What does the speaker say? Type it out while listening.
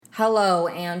Hello,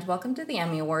 and welcome to the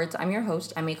Emmy Awards. I'm your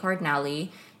host, Emmy Cardinelli,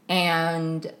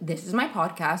 and this is my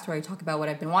podcast where I talk about what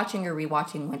I've been watching or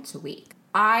rewatching once a week.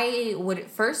 I would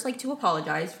first like to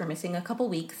apologize for missing a couple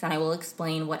weeks, and I will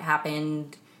explain what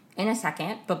happened in a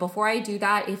second. But before I do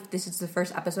that, if this is the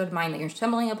first episode of mine that you're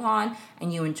stumbling upon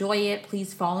and you enjoy it,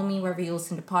 please follow me wherever you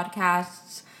listen to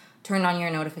podcasts. Turn on your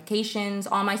notifications.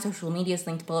 All my social media is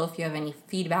linked below if you have any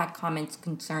feedback, comments,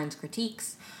 concerns,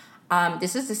 critiques.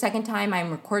 This is the second time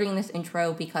I'm recording this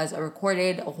intro because I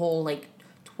recorded a whole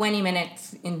 20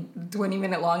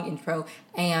 minute long intro,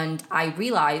 and I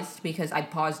realized because I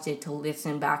paused it to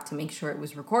listen back to make sure it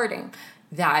was recording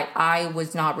that I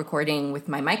was not recording with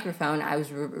my microphone. I was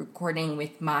recording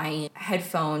with my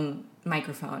headphone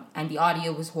microphone, and the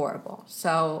audio was horrible.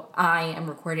 So I am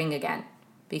recording again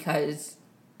because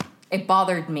it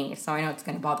bothered me, so I know it's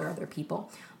going to bother other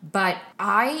people. But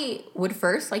I would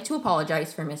first like to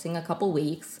apologize for missing a couple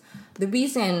weeks. The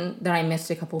reason that I missed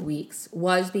a couple weeks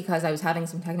was because I was having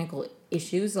some technical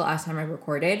issues the last time I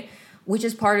recorded, which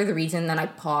is part of the reason that I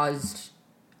paused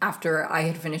after I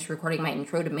had finished recording my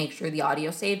intro to make sure the audio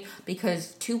saved.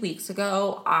 Because 2 weeks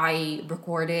ago, I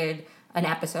recorded an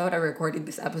episode. I recorded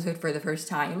this episode for the first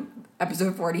time,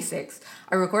 episode 46.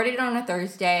 I recorded it on a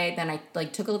Thursday, then I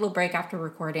took a little break after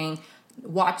recording,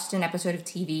 watched an episode of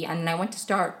TV, and then I went to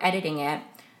start editing it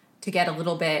to get a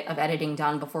little bit of editing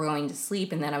done before going to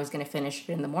sleep, and then I was going to finish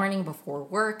it in the morning before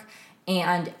work,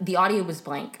 and the audio was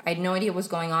blank. I had no idea what was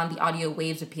going on. The audio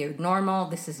waves appeared normal.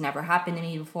 This has never happened to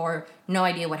me before. No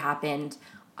idea what happened.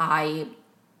 I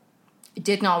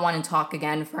did not want to talk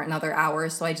again for another hour,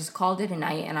 so I just called it a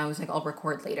night, and I was like, I'll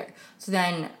record later. So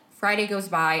then Friday goes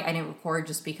by. I didn't record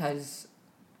just because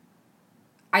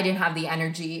I didn't have the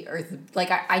energy, or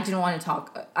I didn't want to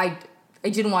talk. I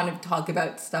didn't want to talk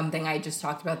about something I just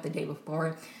talked about the day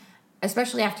before,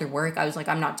 especially after work. I was like,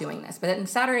 I'm not doing this. But then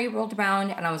Saturday rolled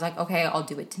around, and I was like, okay, I'll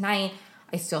do it tonight.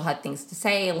 I still had things to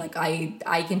say.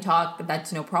 I can talk, but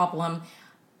that's no problem.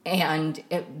 And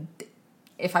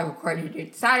if I recorded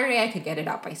it Saturday, I could get it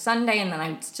out by Sunday, and then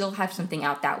I'd still have something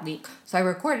out that week. So I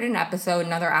recorded an episode,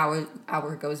 another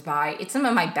hour goes by. It's some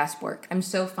of my best work. I'm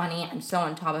so funny. I'm so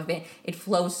on top of it. It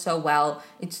flows so well.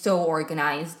 It's so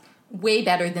organized. Way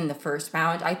better than the first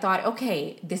round. I thought,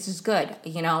 okay, this is good.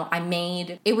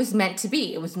 It was meant to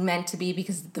be. It was meant to be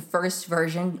because the first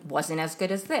version wasn't as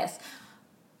good as this.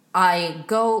 I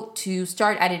go to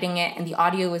start editing it, and the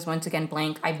audio is once again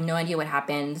blank. I have no idea what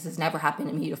happened. This has never happened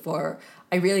to me before.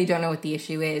 I really don't know what the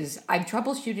issue is. I've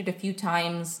troubleshooted a few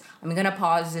times. I'm going to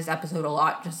pause this episode a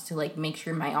lot just to make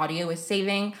sure my audio is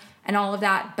saving and all of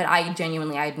that. But I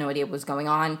had no idea what was going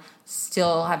on.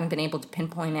 Still haven't been able to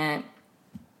pinpoint it.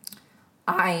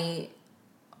 I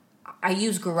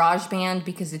use GarageBand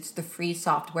because it's the free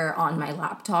software on my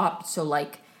laptop. So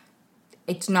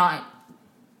it's not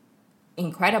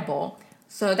incredible.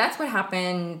 So that's what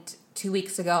happened 2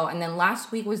 weeks ago. And then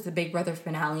last week was the Big Brother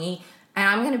finale. And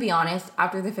I'm going to be honest,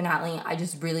 after the finale, I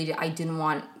didn't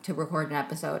want to record an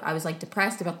episode. I was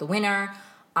depressed about the winner.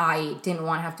 I didn't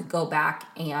want to have to go back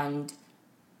and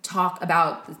talk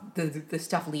about the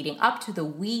stuff leading up to the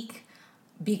week,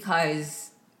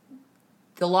 because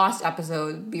the lost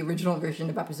episode, the original version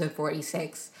of episode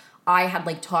 46, I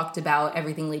had talked about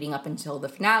everything leading up until the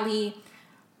finale.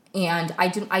 And I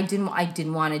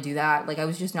didn't want to do that. I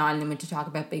was just not in the mood to talk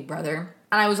about Big Brother.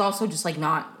 And I was also just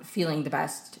not feeling the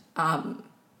best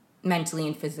mentally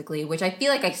and physically, which I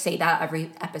feel I say that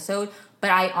every episode, but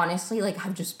I honestly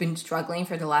have just been struggling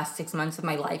for the last 6 months of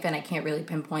my life, and I can't really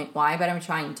pinpoint why, but I'm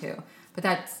trying to. But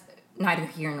that's neither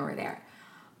here nor there.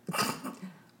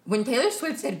 When Taylor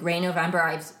Swift said Gray November,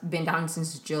 I've been down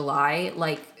since July,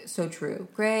 so true.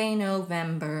 Gray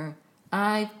November,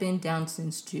 I've been down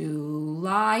since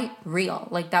July. Real.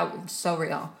 That was so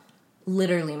real.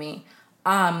 Literally me.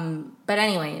 But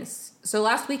anyways, so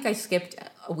last week I skipped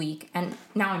a week, and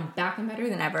now I'm back and better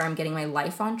than ever. I'm getting my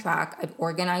life on track. I've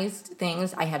organized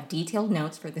things. I have detailed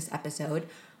notes for this episode.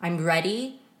 I'm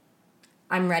ready.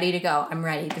 I'm ready to go. I'm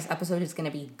ready. This episode is going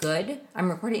to be good. I'm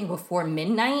recording before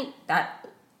midnight. That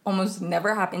almost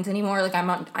never happens anymore.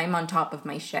 I'm on top of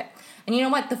my shit. And you know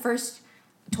what? The first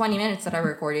 20 minutes that I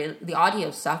recorded, the audio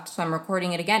sucked, so I'm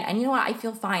recording it again. And you know what? I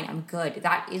feel fine. I'm good.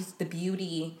 That is the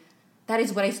beauty. That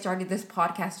is what I started this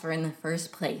podcast for in the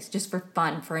first place, just for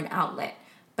fun, for an outlet.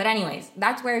 But anyways,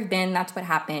 that's where I've been. That's what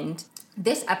happened.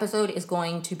 This episode is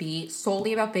going to be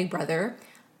solely about Big Brother.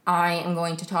 I am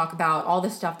going to talk about all the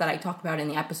stuff that I talked about in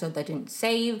the episode that didn't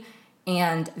save,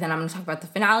 and then I'm going to talk about the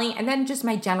finale, and then just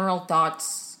my general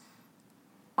thoughts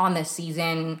on this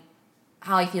season,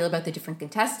 how I feel about the different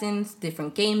contestants,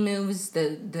 different game moves,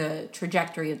 the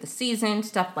trajectory of the season,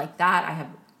 stuff like that. I have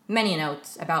many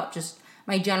notes about just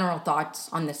my general thoughts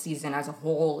on the season as a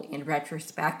whole in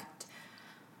retrospect,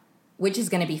 which is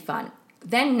going to be fun.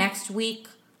 Then next week,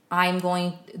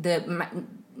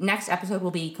 next episode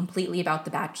will be completely about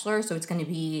The Bachelor. So it's going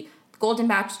to be Golden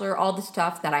Bachelor, all the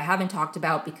stuff that I haven't talked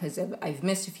about because I've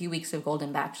missed a few weeks of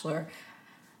Golden Bachelor.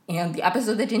 And the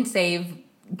episode that didn't save,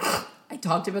 I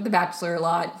talked about The Bachelor a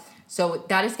lot. So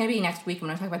that is going to be next week. I'm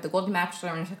going to talk about the Golden Bachelor.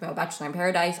 I'm going to talk about Bachelor in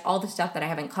Paradise, all the stuff that I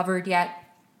haven't covered yet,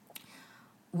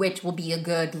 which will be a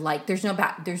good,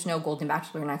 there's no Golden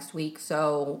Bachelor next week,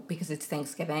 so, because it's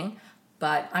Thanksgiving.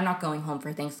 But I'm not going home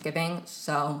for Thanksgiving,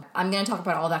 so I'm going to talk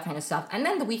about all that kind of stuff. And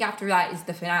then the week after that is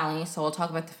the finale, so I'll talk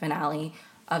about the finale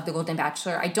of The Golden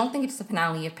Bachelor. I don't think it's the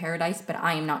finale of Paradise, but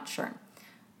I am not sure.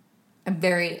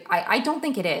 I don't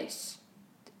think it is.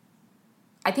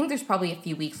 I think there's probably a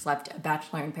few weeks left of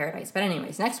Bachelor in Paradise. But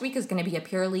anyways, next week is going to be a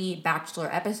purely Bachelor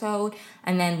episode.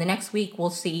 And then the next week,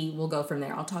 we'll go from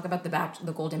there. I'll talk about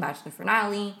the Golden Bachelor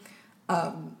finale.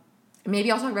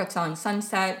 Maybe I'll talk about Selling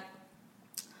Sunset.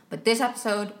 But this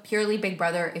episode, purely Big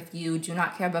Brother. If you do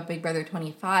not care about Big Brother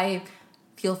 25,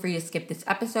 feel free to skip this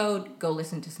episode. Go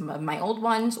listen to some of my old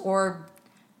ones or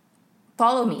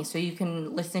follow me so you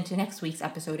can listen to next week's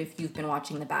episode if you've been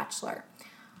watching The Bachelor.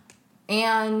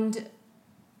 And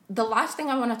the last thing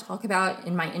I want to talk about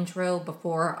in my intro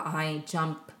before I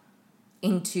jump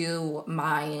into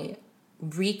my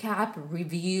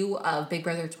review of Big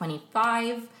Brother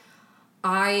 25,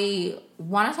 I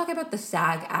want to talk about the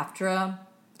SAG-AFTRA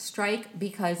strike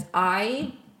because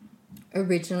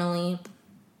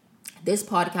this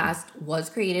podcast was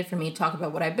created for me to talk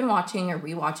about what I've been watching or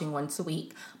rewatching once a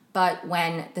week. But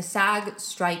when the SAG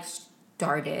strike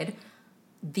started,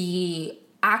 the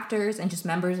actors and just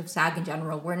members of SAG in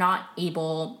general were not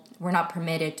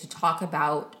permitted to talk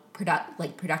about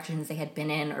productions they had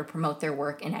been in or promote their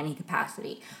work in any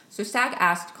capacity. So SAG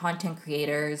asked content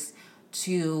creators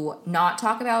to not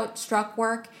talk about struck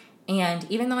work. And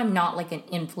even though I'm not an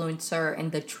influencer in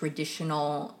the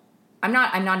traditional, I'm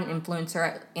not an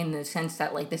influencer in the sense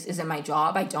that this isn't my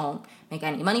job. I don't make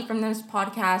any money from this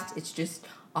podcast. It's just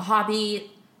a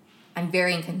hobby. I'm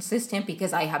very inconsistent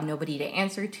because I have nobody to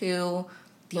answer to.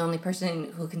 The only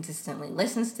person who consistently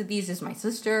listens to these is my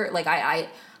sister. I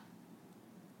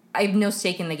have no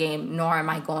stake in the game, nor am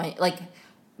I going,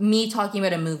 me talking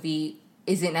about a movie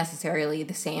isn't necessarily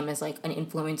the same as an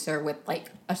influencer with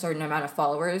a certain amount of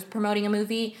followers promoting a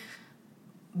movie.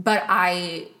 But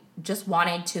I just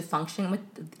wanted to function with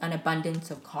an abundance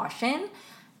of caution.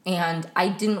 And I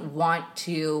didn't want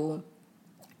to,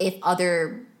 if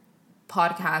other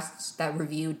podcasts that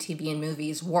reviewed TV and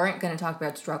movies weren't going to talk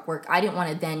about struck work, I didn't want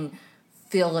to then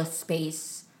fill a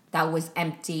space that was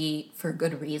empty for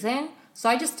good reason. So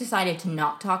I just decided to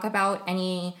not talk about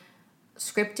any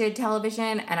scripted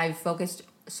television, and I've focused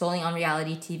solely on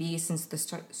reality TV since the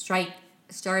strike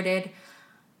started.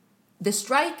 The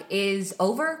strike is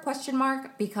over, ?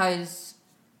 Because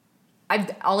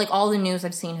all the news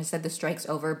I've seen has said the strike's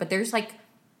over, but there's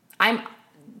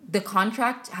the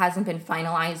contract hasn't been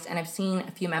finalized, and I've seen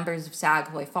a few members of SAG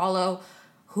who I follow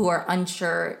who are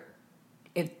unsure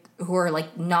who are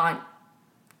not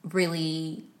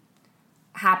really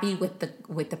happy with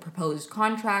the proposed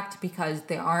contract because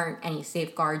there aren't any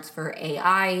safeguards for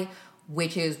AI,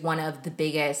 which is one of the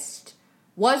biggest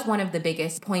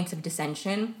points of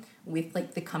dissension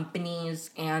with the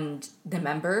companies and the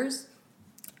members.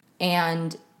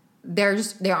 And there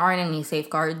aren't any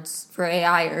safeguards for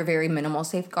AI or very minimal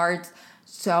safeguards.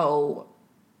 So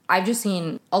I've just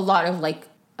seen a lot of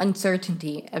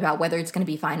uncertainty about whether it's going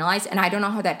to be finalized. And I don't know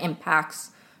how that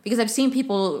impacts, because I've seen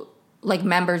people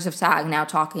members of SAG now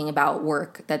talking about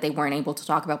work that they weren't able to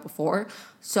talk about before.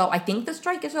 So I think the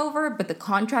strike is over, but the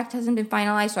contract hasn't been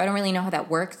finalized. So I don't really know how that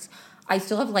works. I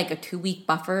still have a 2-week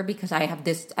buffer because I have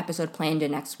this episode planned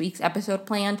and next week's episode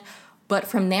planned. But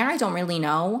from there, I don't really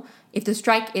know. If the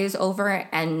strike is over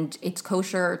and it's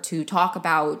kosher to talk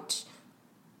about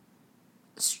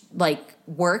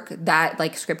work that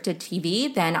scripted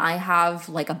TV, then I have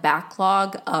a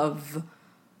backlog of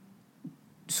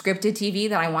scripted TV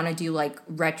that I want to do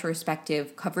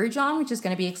retrospective coverage on, which is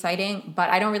going to be exciting, but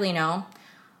I don't really know.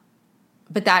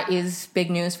 But that is big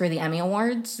news for the Emmy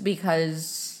Awards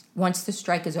because once the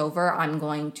strike is over, I'm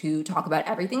going to talk about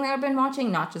everything that I've been watching,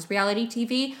 not just reality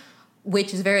TV,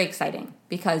 which is very exciting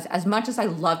because as much as I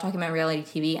love talking about reality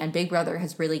TV, and Big Brother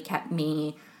has really kept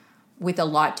me with a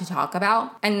lot to talk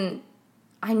about. And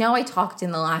I know I talked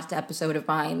in the last episode of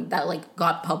mine that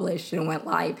got published and went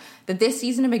live that this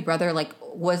season of Big Brother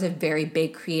was a very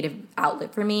big creative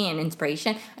outlet for me and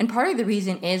inspiration. And part of the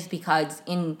reason is because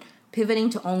pivoting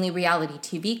to only reality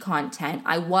TV content,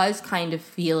 I was kind of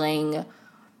feeling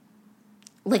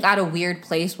like at a weird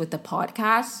place with the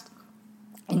podcast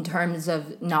in terms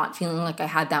of not feeling like I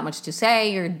had that much to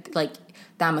say or like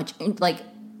that much, like,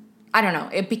 I don't know.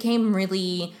 It became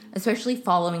really, especially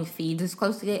following feeds as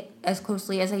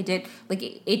closely as I did, like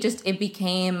it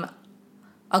became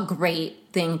a great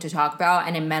thing to talk about,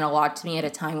 and it meant a lot to me at a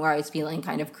time where I was feeling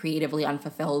kind of creatively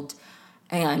unfulfilled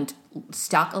and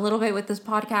stuck a little bit with this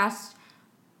podcast.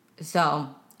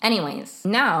 So, anyways,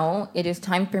 now it is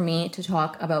time for me to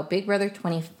talk about Big Brother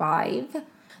 25.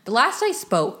 The last I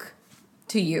spoke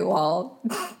to you all,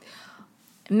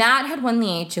 Matt had won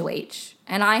the HOH,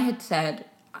 and I had said,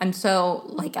 I'm so,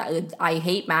 like, I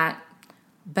hate Matt,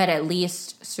 but at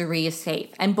least Cirie is safe.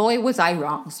 And boy, was I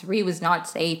wrong. Cirie was not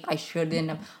safe. I shouldn't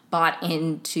have bought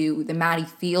into the Maddie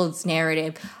Fields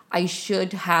narrative. I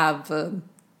should have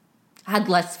had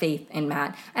less faith in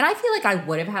Matt. And I feel like I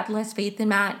would have had less faith in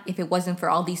Matt if it wasn't for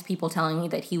all these people telling me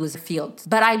that he was Fields.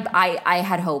 But I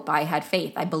had hope. I had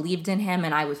faith. I believed in him,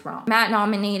 and I was wrong. Matt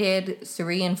nominated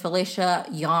Cirie and Felicia.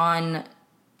 Jan,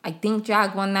 I think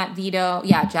Jag won that veto.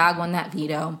 Yeah, Jag won that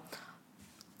veto.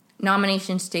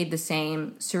 Nomination stayed the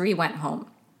same. Cirie went home.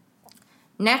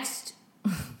 The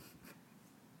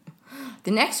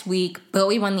next week,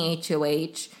 Bowie won the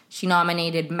HOH. She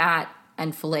nominated Matt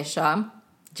and Felicia.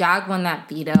 Jag won that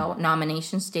veto.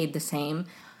 Nomination stayed the same.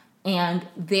 And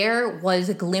there was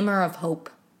a glimmer of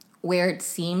hope where it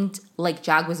seemed like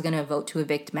Jag was going to vote to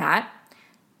evict Matt.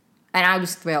 And I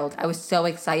was thrilled. I was so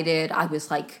excited. I was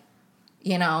like,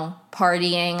 you know,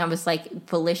 partying. I was like,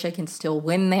 Felicia can still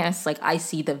win this. Like, I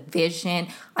see the vision.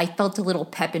 I felt a little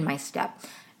pep in my step.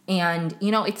 And, you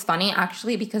know, it's funny,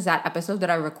 actually, because that episode that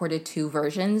I recorded 2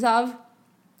 versions of,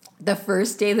 the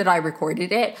first day that I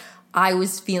recorded it, I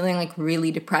was feeling, like, really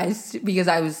depressed because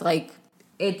I was like,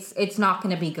 it's not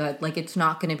going to be good. Like, it's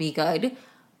not going to be good.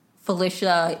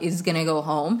 Felicia is going to go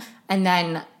home. And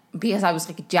then because I was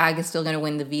like, Jag is still gonna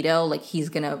win the veto, like he's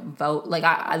gonna vote. Like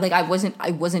I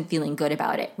wasn't feeling good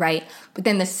about it, right? But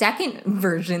then the second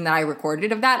version that I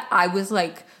recorded of that, I was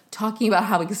like talking about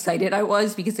how excited I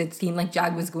was because it seemed like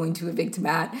Jag was going to evict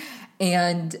Matt.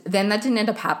 And then that didn't end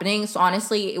up happening. So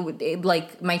honestly,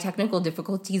 like my technical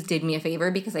difficulties did me a favor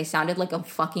because I sounded like a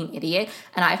fucking idiot.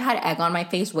 And I've had egg on my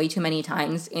face way too many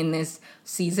times in this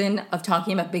season of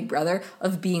talking about Big Brother,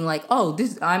 of being like, oh,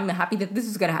 I'm happy that this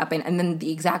is going to happen. And then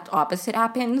the exact opposite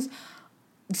happens.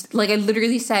 Like I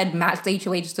literally said, Matt's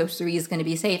HOH, so Cirie is going to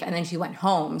be safe. And then she went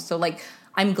home. So like,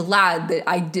 I'm glad that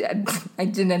I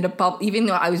didn't end up, even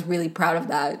though I was really proud of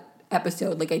that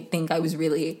episode. Like, I think I was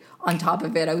really on top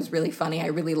of it. I was really funny. I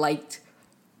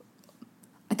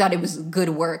thought it was good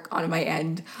work on my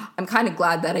end. I'm kind of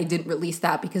glad that I didn't release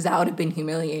that because that would have been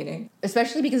humiliating.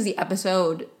 Especially because the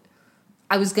episode,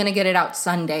 I was going to get it out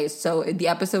Sunday. So the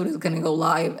episode is going to go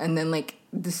live. And then, like,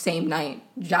 the same night,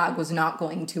 Jag was not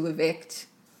going to evict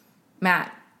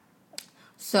Matt.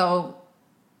 So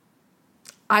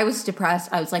I was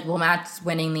depressed. I was like, well, Matt's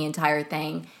winning the entire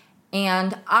thing.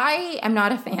 And I am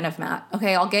not a fan of Matt.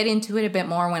 Okay, I'll get into it a bit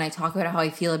more when I talk about how I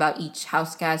feel about each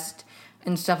house guest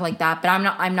and stuff like that. But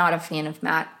I'm not a fan of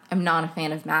Matt. I'm not a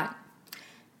fan of Matt.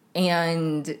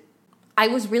 And I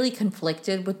was really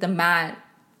conflicted with the Matt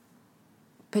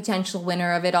potential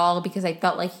winner of it all because I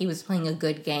felt like he was playing a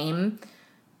good game.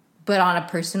 But on a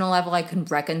personal level, I couldn't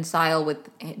reconcile with,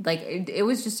 like, it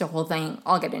was just a whole thing.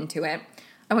 I'll get into it.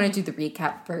 I want to do the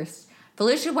recap first.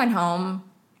 Felicia went home.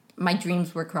 My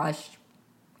dreams were crushed.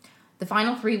 The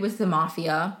final 3 was the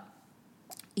Mafia,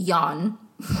 Jan,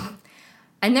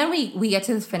 and then we get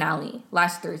to the finale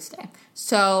last Thursday.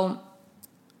 So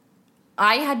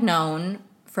I had known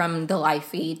from the live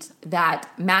feed that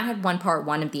Matt had won part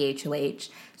 1 of the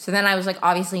HOH. So then I was like,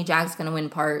 obviously Jag's going to win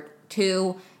part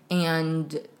 2,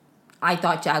 and I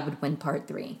thought Jag would win part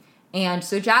 3. And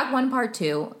so Jag won part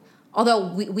 2.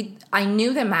 Although I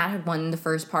knew that Matt had won the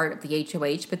first part of the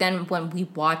HOH, but then when we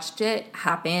watched it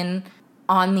happen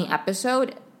on the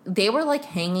episode, they were like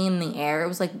hanging in the air. It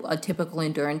was like a typical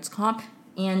endurance comp.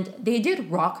 And they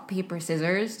did rock, paper,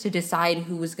 scissors to decide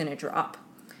who was going to drop.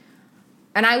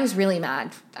 And I was really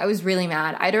mad.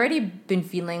 I'd already been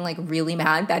feeling like really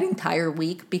mad that entire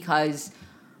week because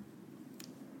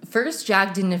first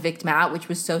Jag didn't evict Matt, which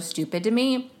was so stupid to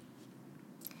me.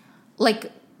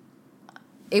 Like,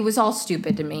 it was all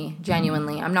stupid to me,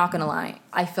 genuinely. I'm not going to lie.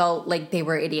 I felt like they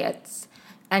were idiots.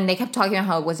 And they kept talking about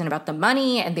how it wasn't about the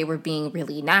money, and they were being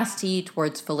really nasty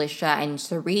towards Felicia and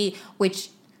Cirie, which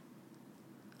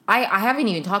I haven't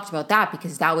even talked about that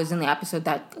because that was in the episode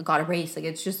that got erased. Like,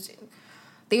 it's just,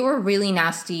 they were really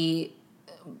nasty.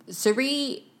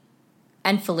 Cirie,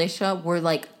 and Felicia were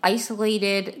like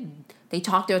isolated. They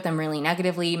talked about them really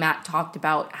negatively. Matt talked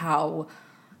about how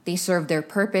they served their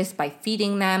purpose by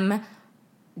feeding them.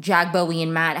 Jag, Bowie,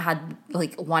 and Matt had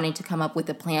like wanted to come up with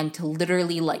a plan to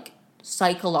literally like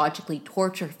psychologically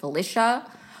torture Felicia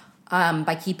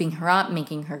by keeping her up,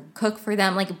 making her cook for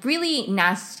them, like really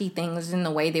nasty things in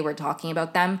the way they were talking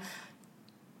about them.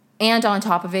 And on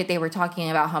top of it, they were talking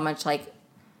about how much like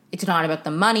it's not about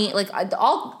the money. Like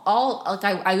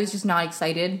I was just not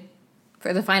excited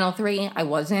for the final three. I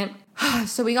wasn't.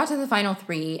 So we got to the final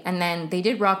three, and then they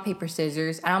did rock, paper,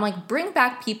 scissors, and I'm like, bring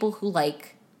back people who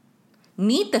like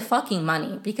need the fucking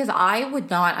money, because I would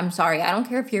not. I'm sorry, I don't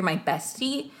care if you're my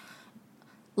bestie.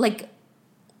 Like,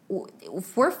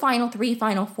 for final three,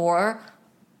 final four,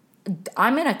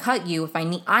 I'm gonna cut you if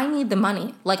I need the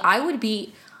money. Like, I would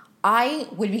be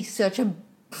such a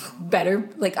better,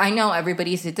 like, I know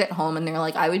everybody sits at home and they're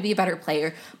like, I would be a better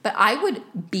player, but I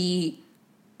would be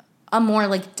a more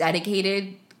like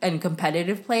dedicated and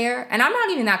competitive player. And I'm not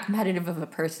even that competitive of a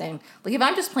person. Like, if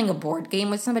I'm just playing a board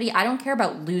game with somebody, I don't care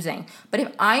about losing. But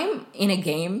if I'm in a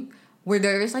game where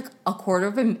there's like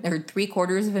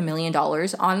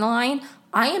 $750,000 on the line,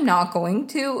 I am not going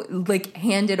to like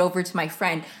hand it over to my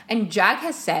friend. And Jag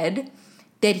has said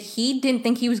that he didn't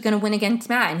think he was going to win against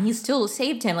Matt, and he still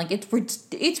saved him. Like, it's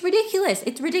ridiculous.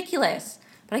 It's ridiculous.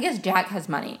 But I guess Jag has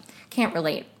money. Can't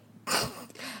relate.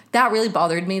 That really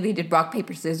bothered me. They did rock,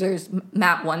 paper, scissors.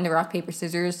 Matt won the rock, paper,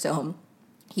 scissors, so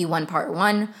he won part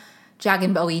one. Jag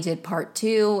and Bowie did part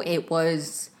two. It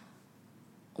was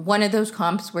one of those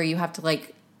comps where you have to,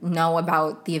 like, know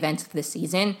about the events of the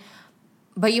season.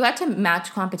 But you had to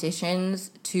match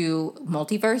competitions to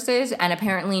multiverses, and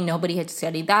apparently nobody had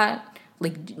studied that.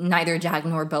 Like, neither Jag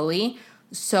nor Bowie.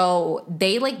 So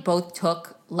they, like, both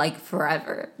took, like,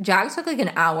 forever. Jag took, like,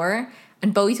 an hour,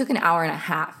 and Bowie took an hour and a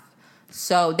half.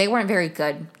 So they weren't very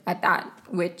good at that,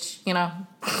 which, you know,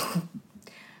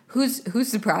 who's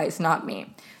surprised? Not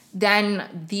me.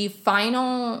 Then the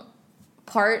final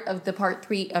part of the part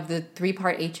three of the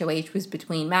 3-part HOH was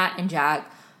between Matt and Jag.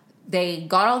 They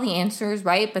got all the answers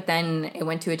right, but then it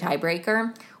went to a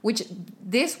tiebreaker, which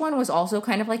this one was also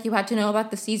kind of like you had to know about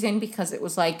the season, because it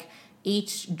was like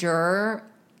each juror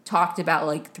talked about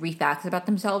like 3 facts about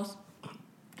themselves.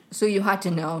 So you had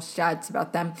to know stats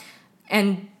about them.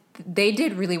 And they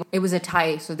did really well. It was a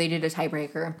tie, so they did a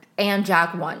tiebreaker. And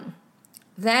Jag won.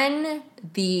 Then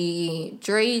the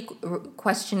jury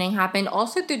questioning happened.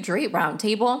 Also, the jury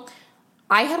roundtable.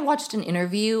 I had watched an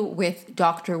interview with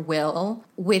Dr. Will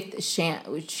with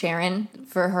Sharon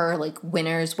for her like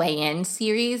Winners Weigh In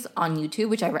series on YouTube,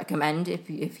 which I recommend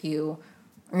if you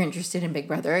are interested in Big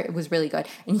Brother. It was really good,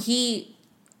 and he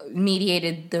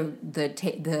mediated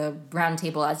the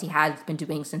roundtable as he has been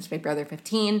doing since Big Brother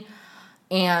 15.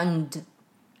 And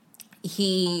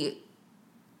he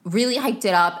really hyped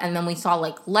it up, and then we saw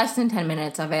like less than 10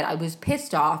 minutes of it. I was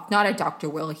pissed off, not at Dr.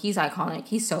 Will. He's iconic.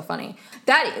 He's so funny.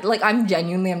 That, like, I'm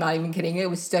not even kidding. It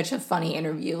was such a funny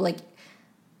interview. Like,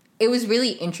 it was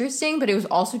really interesting, but it was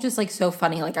also just like so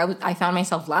funny. Like, I found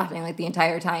myself laughing like the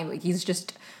entire time. Like, he's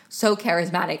just so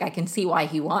charismatic. I can see why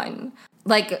he won.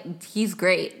 Like, he's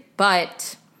great.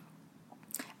 But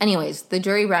anyways, the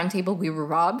jury roundtable, we were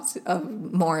robbed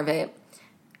of more of it.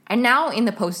 And now in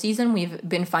the postseason, we've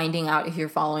been finding out, if you're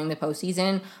following the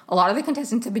postseason, a lot of the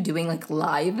contestants have been doing like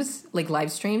live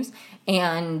streams,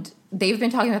 and they've been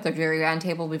talking about the jury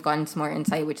roundtable. We've gotten some more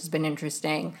insight, which has been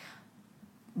interesting.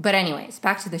 But anyways,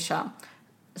 back to the show.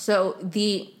 So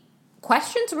the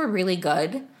questions were really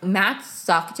good. Matt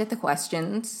sucked at the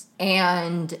questions,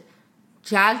 and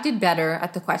Jag did better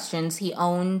at the questions. He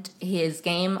owned his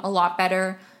game a lot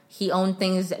better. He owned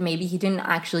things that maybe he didn't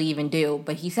actually even do,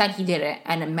 but he said he did it.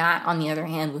 And Matt, on the other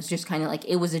hand, was just kind of like,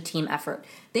 it was a team effort.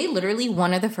 They literally,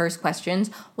 one of the first questions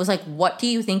was like, what do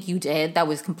you think you did that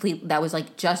was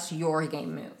like just your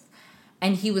game move?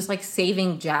 And he was like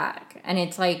saving Jag. And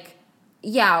it's like,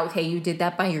 yeah, okay, you did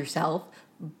that by yourself.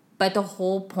 But the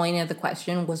whole point of the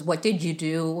question was, what did you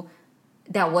do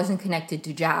that wasn't connected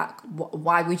to Jag?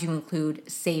 Why would you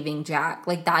include saving Jag?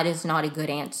 Like, that is not a good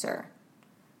answer.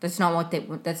 You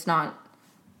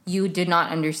did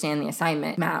not understand the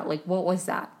assignment, Matt. Like, what was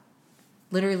that?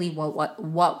 Literally, what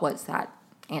was that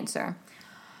answer?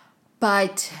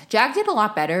 But Jag did a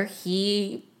lot better.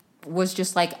 He was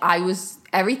just like,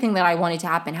 everything that I wanted to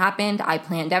happen happened. I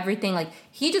planned everything. Like,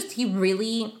 he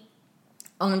really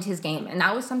owned his game. And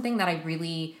that was something that I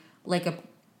really,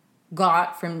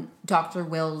 got from Dr.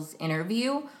 Will's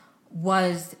interview,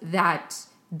 was that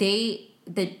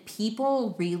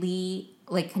people really,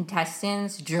 like,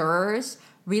 contestants, jurors,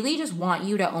 really just want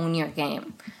you to own your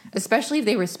game. especially if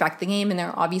they respect the game, and there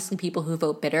are obviously people who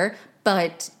vote bitter,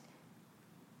 but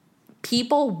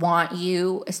people want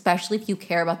you, especially if you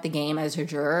care about the game as a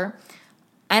juror,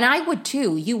 and I would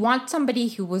too. You want somebody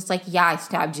who was like, yeah, I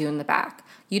stabbed you in the back.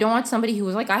 You don't want somebody who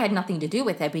was like, I had nothing to do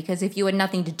with it, because if you had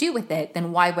nothing to do with it,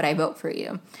 then why would I vote for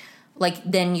you? Like,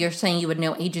 then you're saying you had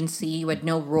no agency, you had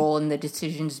no role in the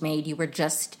decisions made, you were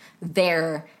just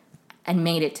there and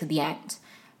made it to the end.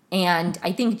 And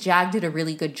I think Jag did a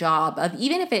really good job of,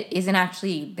 even if it isn't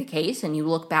actually the case, and you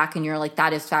look back and you're like,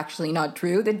 that is factually not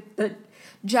true, that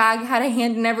Jag had a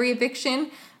hand in every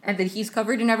eviction, and that he's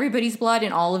covered in everybody's blood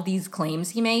and all of these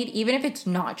claims he made, even if it's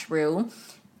not true,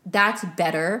 that's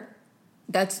better.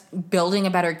 That's building a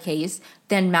better case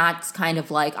than Matt's kind of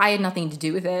like, I had nothing to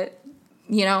do with it,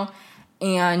 you know?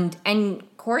 And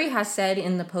Corey has said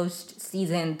in the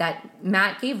postseason that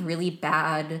Matt gave really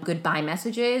bad goodbye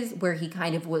messages where he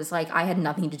kind of was like, I had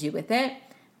nothing to do with it.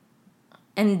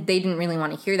 And they didn't really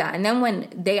want to hear that. And then when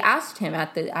they asked him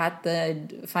at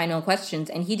the final questions,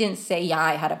 and he didn't say, yeah,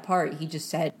 I had a part. He just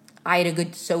said, I had a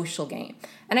good social game.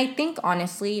 And I think,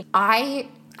 honestly, I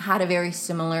had a very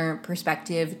similar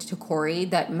perspective to Corey,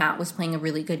 that Matt was playing a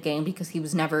really good game because he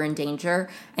was never in danger,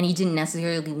 and he didn't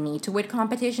necessarily need to win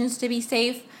competitions to be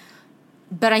safe.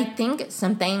 But I think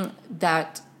something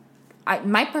that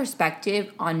my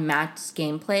perspective on Matt's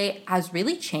gameplay has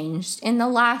really changed in the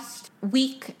last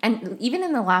week, and even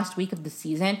in the last week of the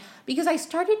season, because I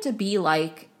started to be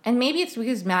like, and maybe it's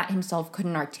because Matt himself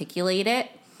couldn't articulate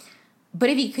it, but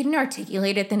if he couldn't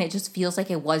articulate it, then it just feels like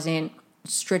it wasn't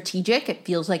strategic. It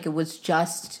feels like it was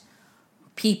just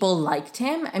people liked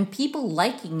him, and people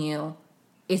liking you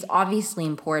is obviously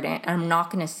important. And I'm not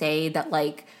going to say that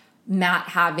like Matt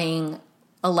having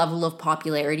a level of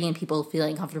popularity and people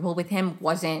feeling comfortable with him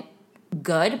wasn't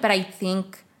good, but I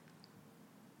think,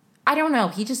 I don't know,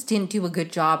 he just didn't do a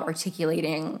good job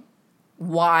articulating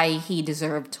why he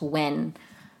deserved to win.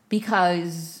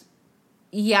 Because,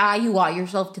 yeah, you got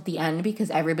yourself to the end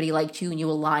because everybody liked you and you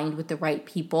aligned with the right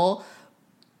people,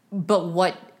 but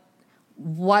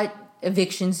what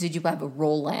evictions did you have a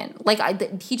role in?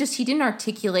 Like, he didn't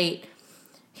articulate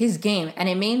his game, and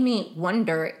it made me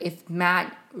wonder if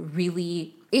Matt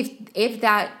really, if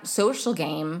that social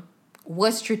game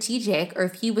was strategic, or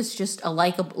if he was just a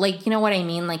likable, like, you know what I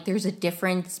mean? Like, there's a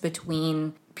difference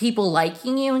between people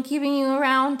liking you and keeping you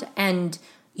around, and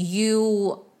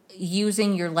you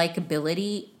using your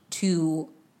likability to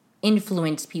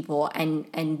influence people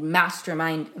and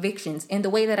mastermind evictions in the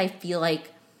way that I feel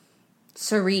like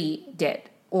Cirie did,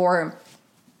 or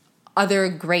other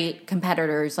great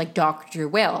competitors like Dr.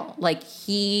 Will. Like,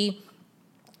 he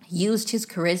used his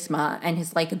charisma and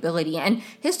his likability, and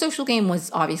his social game was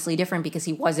obviously different because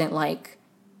he wasn't like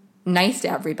nice to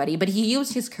everybody, but he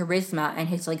used his charisma and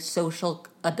his like social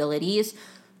abilities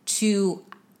to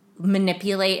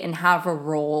manipulate and have a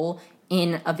role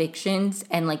in evictions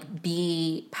and like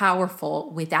be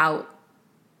powerful without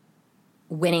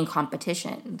winning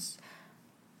competitions.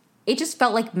 It just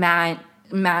felt like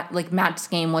Matt's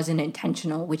game wasn't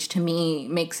intentional, which to me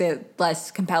makes it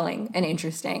less compelling and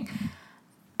interesting.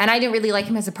 And I didn't really like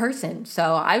him as a person,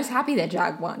 so I was happy that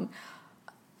Jag won.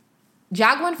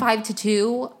 Jag won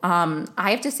 5-2.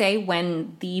 I have to say,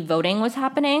 when the voting was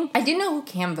happening, I didn't know who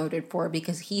Cam voted for,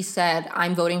 because he said,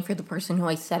 I'm voting for the person who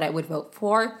I said I would vote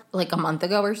for, like a month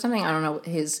ago or something. I don't know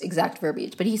his exact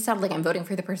verbiage, but he said, like, I'm voting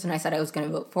for the person I said I was going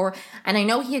to vote for. And I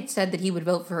know he had said that he would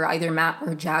vote for either Matt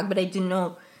or Jag, but I didn't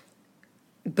know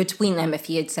between them if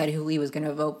he had said who he was going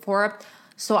to vote for.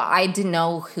 So I didn't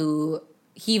know who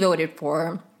he voted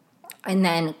for. And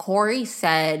then Corey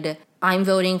said, I'm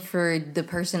voting for the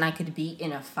person I could beat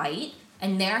in a fight.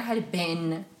 And there had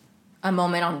been a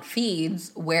moment on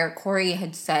feeds where Corey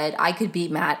had said, I could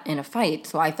beat Matt in a fight.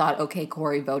 So I thought, okay,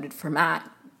 Corey voted for Matt.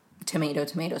 Tomato,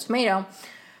 tomato, tomato.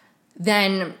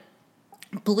 Then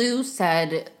Blue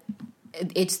said,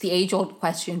 it's the age-old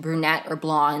question, brunette or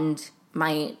blonde.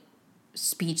 My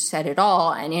speech said it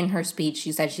all. And in her speech,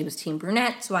 she said she was team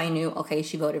brunette. So I knew, okay,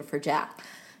 she voted for Jack.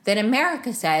 Then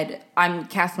America said, I'm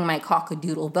casting my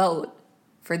cockadoodle vote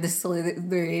for the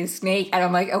slithering snake. And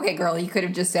I'm like, okay, girl, you could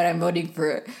have just said I'm voting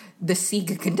for the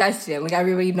Sika contestant. Like,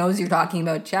 everybody knows you're talking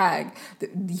about Jag.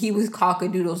 He was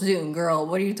cockadoodle soon, girl.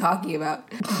 What are you talking about?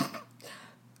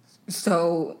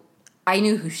 So I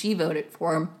knew who she voted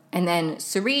for. And then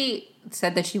Cirie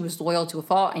said that she was loyal to a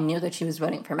fault. I knew that she was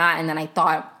voting for Matt. And then I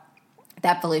thought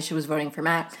that Felicia was voting for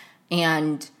Matt.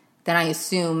 And then I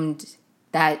assumed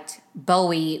that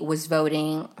Bowie was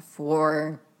voting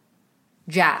for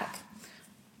Jag.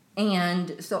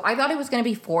 And so I thought it was going to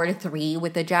be 4-3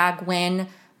 with the Jag win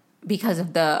because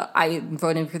of the I'm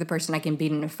voting for the person I can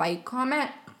beat in a fight comment.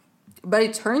 But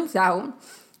it turns out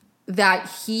that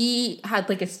he had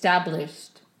like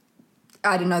established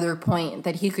at another point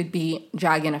that he could beat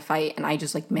Jag in a fight, and I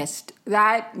just like missed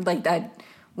that. Like that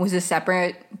was a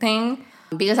separate thing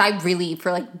because I really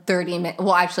for like 30 minutes.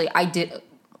 Well, actually,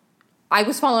 I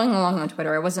was following along on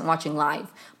Twitter. I wasn't watching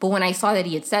live, but when I saw that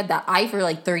he had said that, I for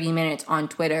like 30 minutes on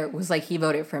Twitter was like he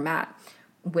voted for Matt,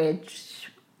 which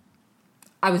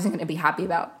I wasn't going to be happy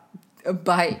about.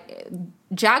 But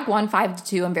Jag won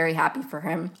 5-2. I'm very happy for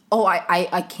him. Oh,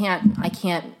 I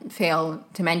can't fail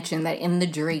to mention that in the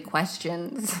jury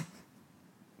questions,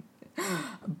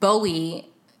 Bowie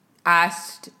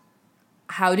asked,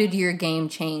 "How did your game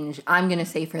change? I'm gonna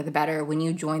say for the better when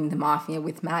you joined the Mafia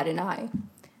with Matt and I,"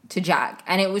 to Jag,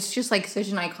 and it was just like such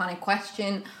an iconic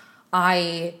question.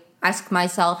 I asked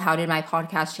myself, how did my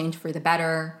podcast change for the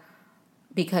better?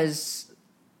 Because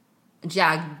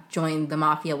Jag joined the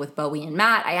Mafia with Bowie and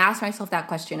Matt. I ask myself that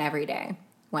question every day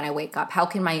when I wake up. How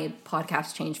can my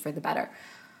podcast change for the better?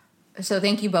 So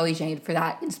thank you, Bowie Jane, for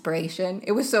that inspiration.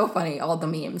 It was so funny, all the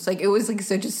memes. Like, it was like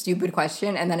such a stupid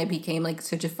question, and then it became like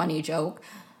such a funny joke.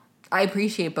 I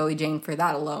appreciate Bowie Jane for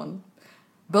that alone.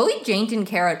 Bowie Jane didn't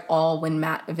care at all when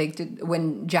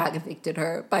Jag evicted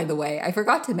her, by the way. I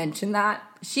forgot to mention that.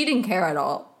 She didn't care at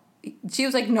all. She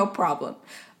was like, no problem.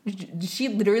 She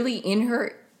literally, in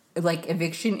her like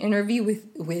eviction interview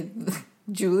with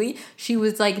Julie, she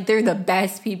was like, they're the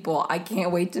best people. I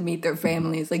can't wait to meet their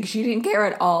families. Like, she didn't care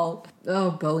at all.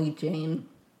 Oh, Bowie Jane.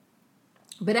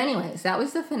 But anyways, that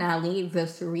was the finale. The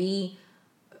 3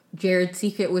 Jared's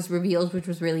secret was revealed, which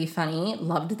was really funny.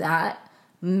 Loved that.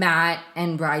 Matt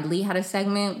and Bradley had a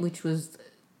segment, which was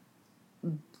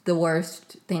the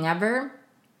worst thing ever.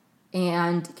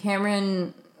 And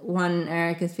Cameron won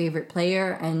Erica's favorite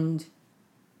player, and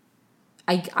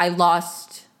I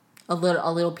lost a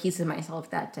little piece of myself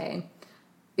that day.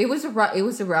 It was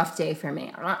a rough day for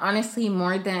me. Honestly,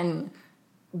 more than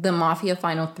the Mafia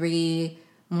Final 3,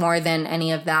 more than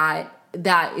any of that,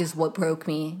 that is what broke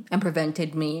me and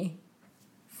prevented me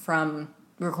from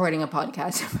recording a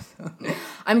podcast episode.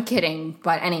 I'm kidding,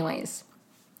 but anyways.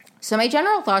 So my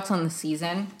general thoughts on the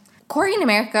season. Corey and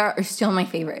America are still my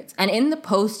favorites. And in the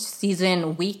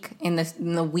post-season week, in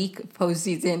the week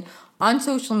post-season, on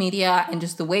social media and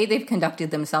just the way they've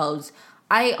conducted themselves,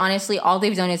 I honestly, all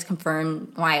they've done is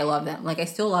confirm why I love them. Like, I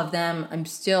still love them. I'm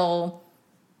still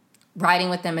riding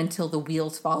with them until the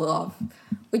wheels fall off.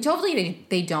 Which hopefully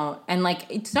they don't. And, like,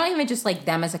 it's not even just, like,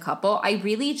 them as a couple. I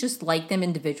really just like them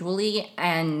individually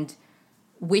and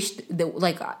wish that,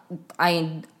 like,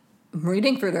 I'm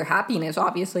rooting for their happiness,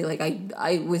 obviously. Like,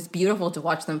 I was beautiful to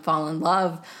watch them fall in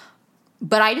love.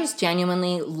 But I just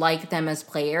genuinely like them as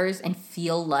players and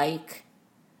feel like,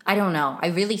 I don't know, I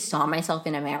really saw myself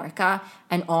in America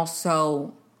and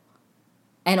also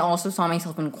saw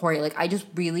myself in Corey. Like, I just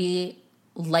really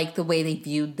like the way they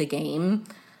viewed the game.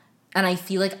 And I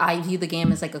feel like I view the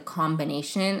game as like a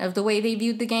combination of the way they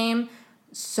viewed the game.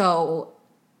 So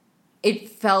it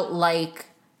felt like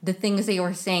the things they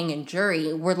were saying in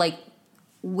jury were like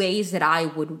ways that I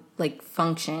would like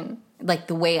function, like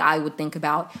the way I would think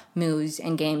about moves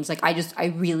and games. Like, I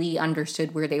really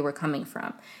understood where they were coming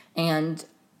from. And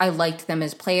I liked them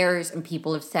as players, and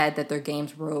people have said that their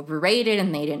games were overrated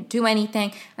and they didn't do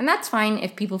anything. And that's fine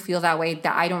if people feel that way.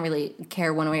 That I don't really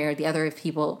care one way or the other if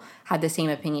people had the same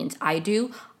opinions I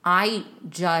do. I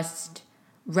just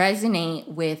resonate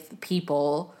with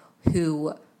people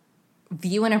who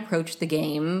view and approach the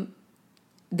game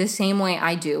the same way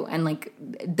I do. And, like,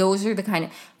 those are the kind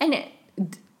of... And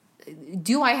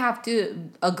do I have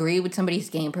to agree with somebody's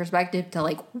game perspective to,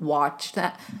 like, watch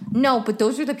that? No, but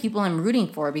those are the people I'm rooting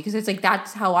for because it's, like,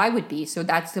 that's how I would be. So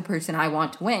that's the person I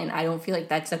want to win. I don't feel like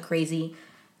that's a crazy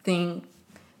thing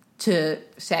to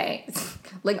say.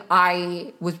 Like,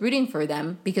 I was rooting for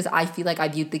them because I feel like I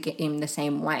viewed the game the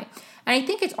same way. And I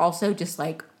think it's also just,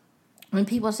 like, when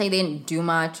people say they didn't do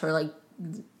much or, like,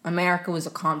 America was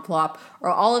a comp flop or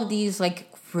all of these, like,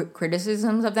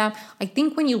 criticisms of them, I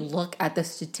think when you look at the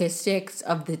statistics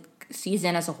of the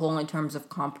season as a whole in terms of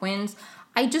comp wins,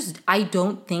 I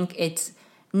don't think it's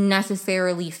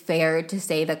necessarily fair to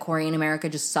say that Corey and America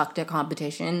just sucked at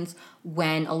competitions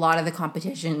when a lot of the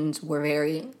competitions were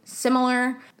very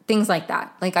similar, things like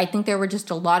that. Like, I think there were just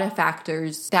a lot of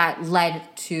factors that led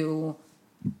to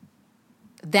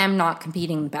them not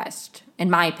competing the best, in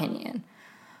my opinion.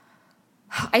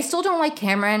 I still don't like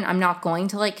Cameron. I'm not going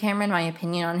to like Cameron. My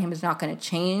opinion on him is not going to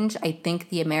change. I think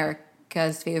the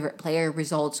America's favorite player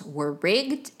results were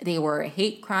rigged. They were a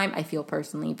hate crime. I feel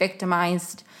personally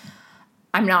victimized.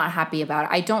 I'm not happy about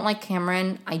it. I don't like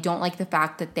Cameron. I don't like the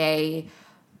fact that they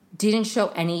didn't show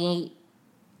any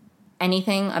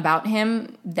anything about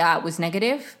him that was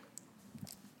negative.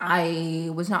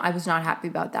 I was not happy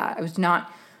about that.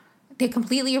 They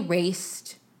completely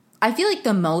erased. I feel like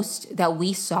the most that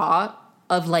we saw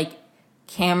of like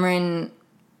Cameron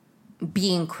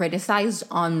being criticized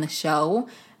on the show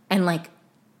and like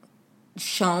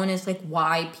shown as like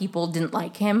why people didn't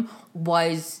like him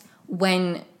was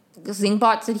when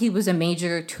Zingbot said he was a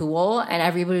major tool and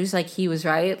everybody was like he was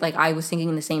right. Like I was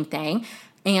thinking the same thing.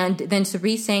 And then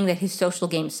Cerise saying that his social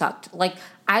game sucked. Like,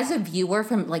 as a viewer,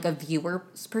 from like a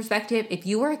viewer's perspective, if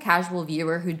you were a casual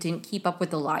viewer who didn't keep up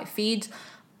with the live feeds,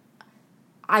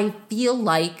 I feel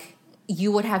like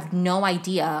you would have no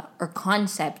idea or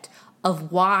concept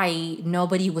of why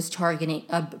nobody was targeting,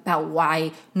 about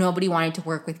why nobody wanted to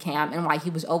work with Cam and why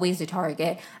he was always a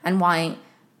target and why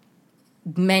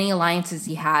many alliances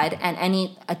he had and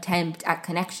any attempt at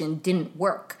connection didn't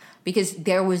work because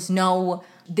there was no...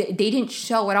 They didn't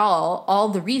show at all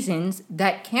the reasons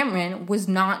that Cameron was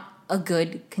not a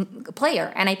good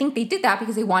player. And I think they did that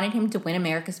because they wanted him to win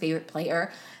America's Favorite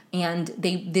Player. And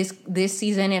this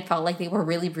season, it felt like they were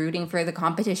really rooting for the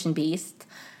competition beast.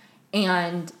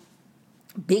 And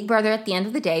Big Brother, at the end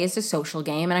of the day, is a social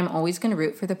game. And I'm always going to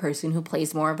root for the person who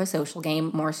plays more of a social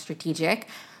game, more strategic.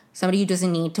 Somebody who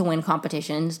doesn't need to win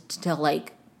competitions to,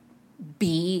 like,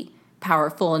 be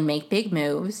powerful and make big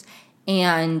moves.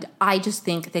 And I just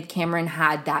think that Cameron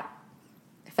had that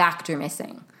factor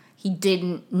missing. He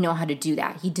didn't know how to do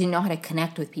that. He didn't know how to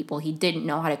connect with people. He didn't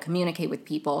know how to communicate with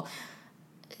people.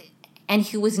 And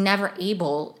he was never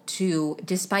able to,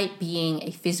 despite being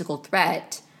a physical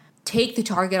threat, take the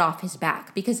target off his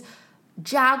back. Because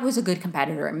Jag was a good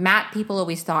competitor. Matt, people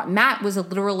always thought, Matt was a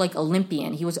literal like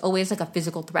Olympian. He was always like a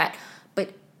physical threat.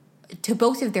 But to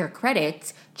both of their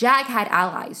credits, Jag had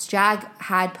allies. Jag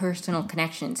had personal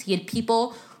connections. He had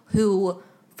people who,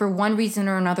 for one reason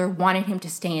or another, wanted him to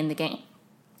stay in the game.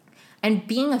 And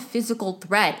being a physical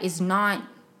threat is not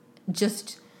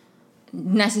just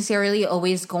necessarily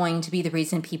always going to be the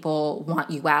reason people want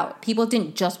you out. People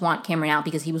didn't just want Cameron out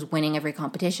because he was winning every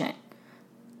competition.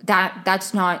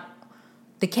 That's not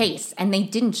the case. And they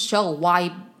didn't show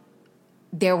why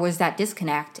there was that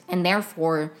disconnect. And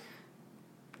therefore,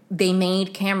 they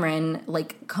made Cameron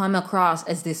like come across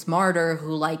as this martyr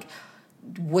who like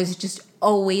was just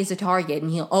always a target and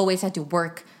he always had to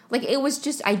work. Like it was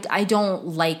just, I don't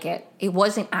like it. It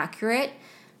wasn't accurate.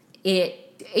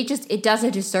 It does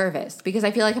a disservice because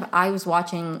I feel like if I was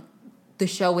watching the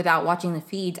show without watching the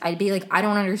feeds, I'd be like, I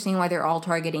don't understand why they're all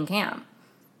targeting Cam.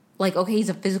 Like, okay, he's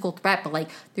a physical threat, but like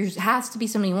there has to be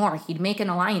something more. He'd make an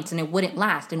alliance and it wouldn't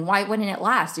last. And why wouldn't it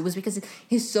last? It was because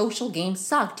his social game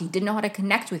sucked. He didn't know how to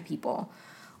connect with people.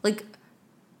 Like,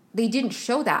 they didn't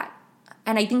show that.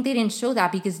 And I think they didn't show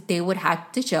that because they would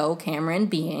have to show Cameron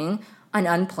being an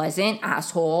unpleasant,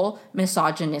 asshole,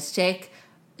 misogynistic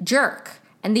jerk.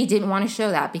 And they didn't want to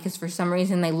show that because for some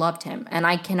reason they loved him. And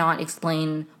I cannot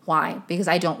explain why, because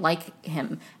I don't like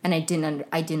him. And I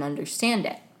didn't understand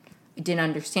it. I didn't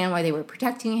understand why they were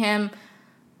protecting him.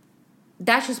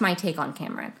 That's just my take on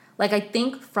Cameron. Like, I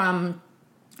think from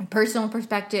a personal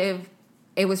perspective,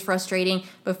 it was frustrating.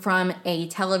 But from a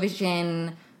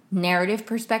television narrative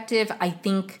perspective, I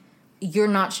think you're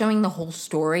not showing the whole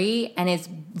story. And it's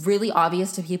really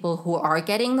obvious to people who are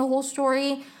getting the whole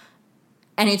story.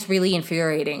 And it's really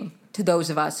infuriating to those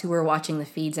of us who are watching the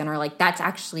feeds and are like, that's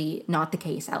actually not the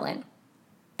case, Ellen.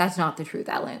 That's not the truth,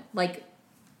 Ellen. Like,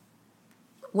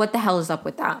 what the hell is up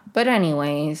with that? But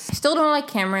anyways, I still don't like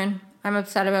Cameron. I'm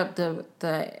upset about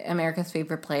the America's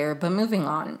Favorite Player, but moving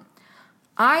on.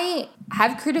 I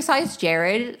have criticized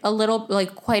Jared a little,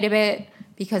 like quite a bit,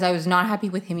 because I was not happy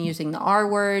with him using the R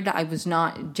word. I was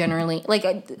not generally, like,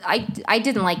 I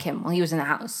didn't like him while he was in the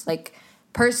house. Like,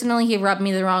 personally, he rubbed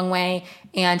me the wrong way,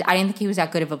 and I didn't think he was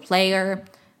that good of a player.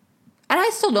 And I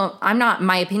still don't,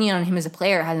 my opinion on him as a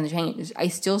player hasn't changed. I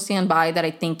still stand by that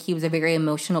I think he was a very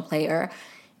emotional player.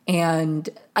 And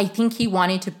I think he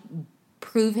wanted to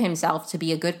prove himself to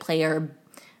be a good player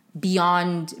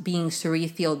beyond being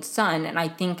Cerise Field's son. And I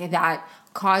think that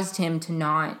caused him to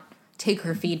not take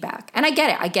her feedback. And I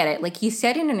get it. Like, he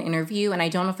said in an interview, and I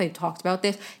don't know if I've talked about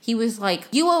this, he was like,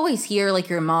 you always hear like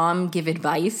your mom give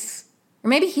advice. Or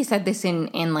maybe he said this in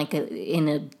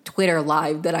a Twitter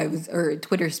live that I was, or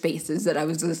Twitter spaces that I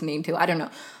was listening to. I don't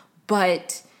know.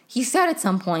 But he said at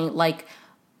some point, like,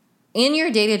 in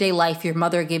your day-to-day life, your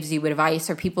mother gives you advice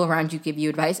or people around you give you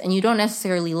advice and you don't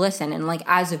necessarily listen. And like,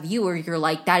 as a viewer, you're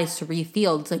like, that is Cerise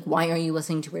Fields. Like, why are you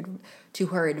listening to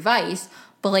her advice?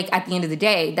 But like, at the end of the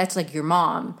day, that's like your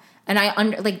mom. And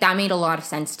that made a lot of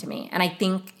sense to me. And I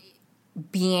think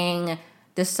being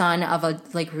the son of a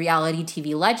like reality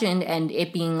TV legend and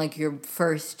it being like your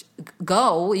first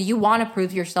go, you want to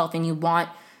prove yourself and you want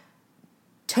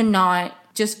to not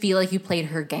just feel like you played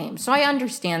her game. So I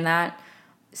understand that.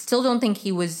 Still don't think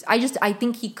he was, I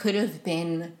think he could have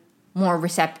been more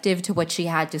receptive to what she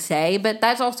had to say, but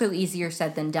that's also easier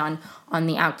said than done on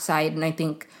the outside. And I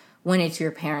think when it's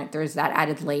your parent, there's that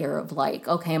added layer of like,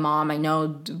 okay, mom, I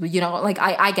know, like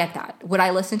I get that. Would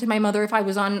I listen to my mother if I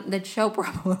was on the show?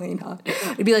 Probably not.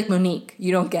 It'd be like, Monique,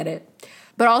 you don't get it.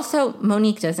 But also,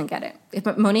 Monique doesn't get it.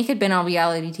 If Monique had been on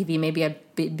reality TV, maybe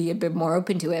I'd be a bit more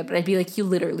open to it, but I'd be like,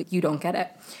 you don't get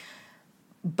it.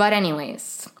 But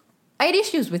anyways, I had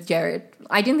issues with Jared.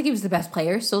 I didn't think he was the best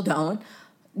player, still don't.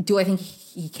 Do I think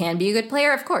he can be a good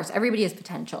player? Of course, everybody has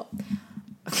potential.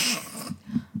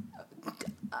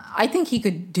 I think he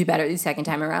could do better the second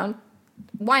time around.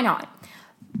 Why not?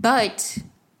 But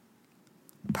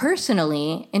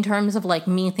personally, in terms of like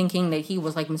me thinking that he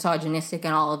was like misogynistic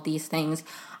and all of these things,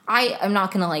 I am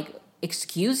not going to like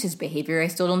excuse his behavior. I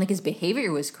still don't think his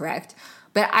behavior was correct.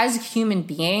 But as a human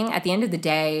being, at the end of the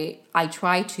day, I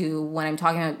try to, when I'm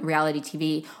talking about reality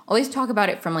TV, always talk about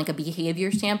it from like a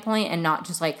behavior standpoint and not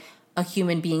just like a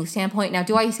human being standpoint. Now,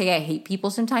 do I say I hate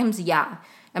people sometimes? Yeah.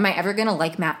 Am I ever going to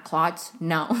like Matt Klotz?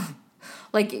 No.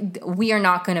 Like, we are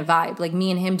not going to vibe. Like, me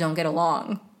and him don't get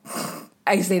along.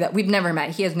 I say that. We've never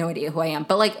met. He has no idea who I am.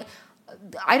 But like,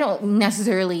 I don't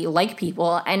necessarily like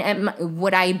people. And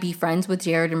would I be friends with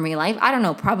Jared in real life? I don't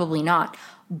know. Probably not.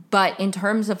 But in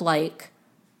terms of like,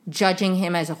 judging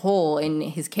him as a whole in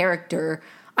his character,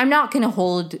 I'm not going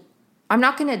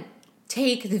to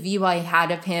take the view I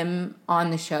had of him on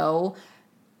the show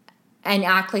and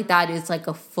act like that is like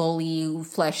a fully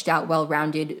fleshed out,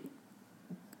 well-rounded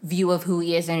view of who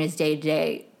he is in his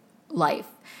day-to-day life.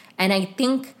 And I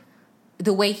think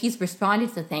the way he's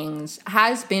responded to things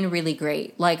has been really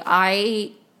great. Like,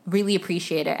 I really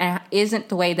appreciate it. And it isn't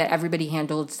the way that everybody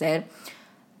handled Sid.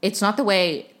 It's not the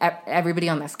way everybody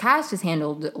on this cast has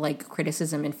handled like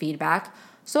criticism and feedback.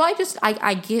 So I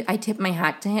tip my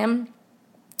hat to him.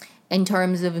 In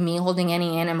terms of me holding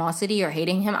any animosity or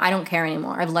hating him, I don't care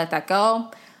anymore. I've let that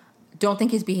go. Don't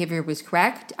think his behavior was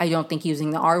correct. I don't think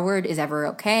using the R word is ever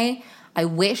okay. I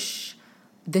wish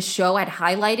the show had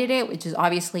highlighted it, which is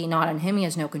obviously not on him. He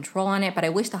has no control on it. But I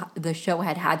wish the show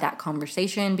had that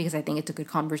conversation because I think it's a good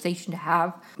conversation to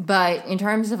have. But in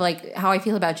terms of like how I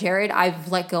feel about Jared,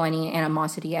 I've let go any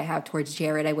animosity I have towards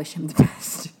Jared. I wish him the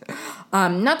best.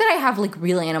 Not that I have like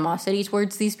real animosity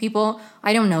towards these people.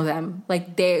 I don't know them.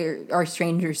 Like, they are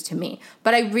strangers to me.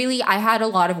 But I had a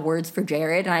lot of words for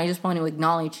Jared, and I just want to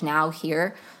acknowledge now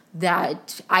here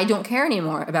that I don't care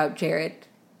anymore about Jared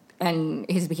and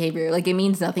his behavior. Like, it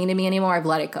means nothing to me anymore. I've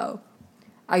let it go.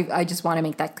 I just want to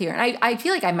make that clear. And I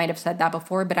feel like I might have said that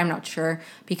before, but I'm not sure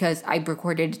because I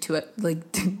recorded two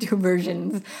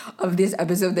versions of this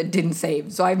episode that didn't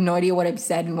save. So I have no idea what I've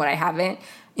said and what I haven't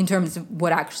in terms of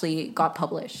what actually got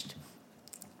published.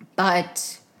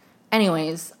 But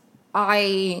anyways,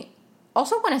 I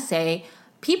also want to say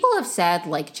people have said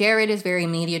like Jared is very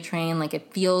media trained, like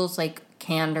it feels like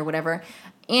canned or whatever.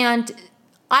 And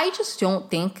I just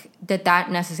don't think that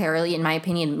necessarily, in my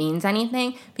opinion, means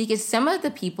anything because some of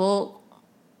the people,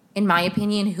 in my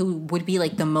opinion, who would be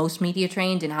like the most media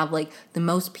trained and have like the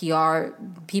most PR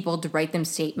people to write them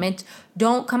statements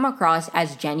don't come across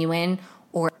as genuine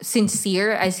or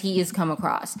sincere as he has come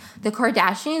across. The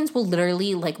Kardashians will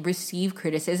literally like receive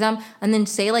criticism and then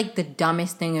say like the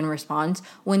dumbest thing in response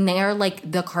when they are like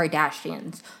the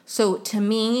Kardashians. So to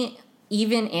me,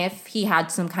 even if he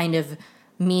had some kind of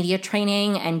media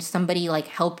training and somebody like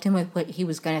helped him with what he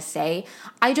was going to say,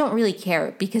 I don't really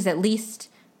care because at least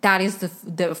that is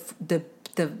the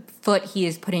foot he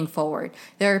is putting forward.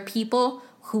 There are people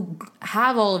who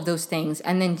have all of those things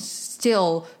and then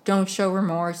still don't show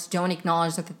remorse, don't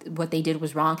acknowledge that what they did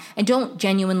was wrong, and don't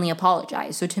genuinely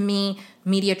apologize. So to me,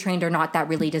 media trained or not, that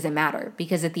really doesn't matter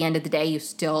because at the end of the day, you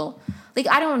still, like,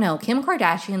 I don't know, Kim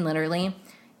Kardashian literally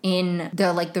in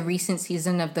the recent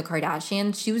season of The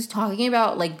Kardashians, she was talking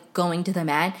about like going to the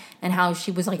Met and how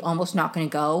she was like almost not going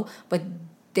to go, but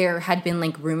there had been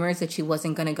like rumors that she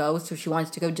wasn't going to go, so she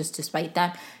wants to go just to spite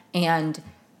them. And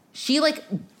she like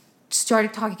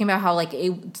started talking about how like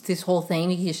this whole thing,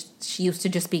 she used to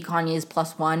just be Kanye's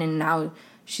plus one, and now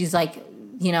she's like,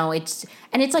 it's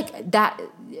like that.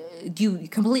 You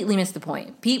completely missed the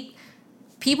point.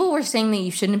 People were saying that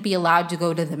you shouldn't be allowed to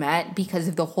go to the Met because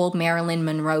of the whole Marilyn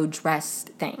Monroe dress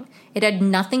thing. It had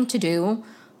nothing to do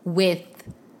with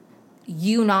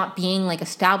you not being like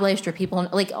established or people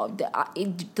like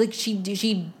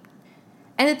she.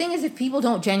 And the thing is, if people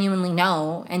don't genuinely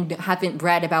know and haven't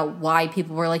read about why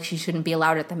people were like, she shouldn't be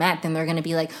allowed at the Met, then they're going to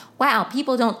be like, wow,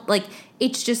 people don't, like,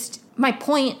 it's just, my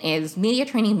point is, media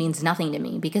training means nothing to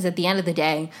me, because at the end of the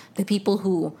day, the people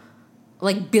who,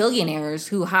 like, billionaires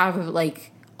who have,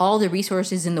 like, all the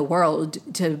resources in the world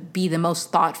to be the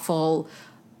most thoughtful,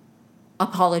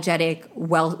 apologetic,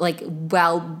 I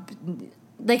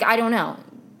don't know.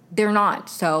 They're not.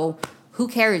 So who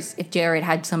cares if Jared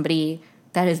had somebody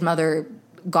that his mother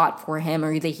got for him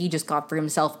or that he just got for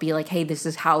himself be like, hey, this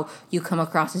is how you come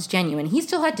across as genuine. He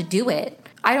still had to do it.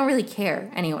 I don't really care.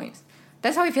 Anyways,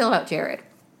 that's how I feel about Jared.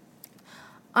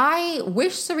 I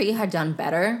wish Cirie had done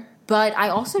better, but I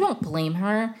also don't blame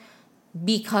her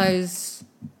because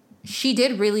she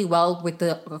did really well with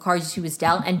the cards she was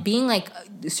dealt. And being like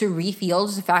Cirie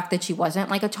feels the fact that she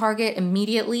wasn't like a target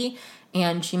immediately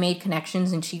and she made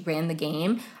connections and she ran the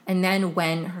game. And then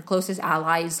when her closest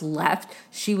allies left,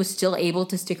 she was still able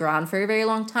to stick around for a very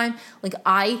long time. Like,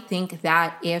 I think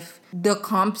that if the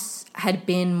comps had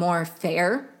been more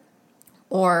fair,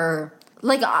 or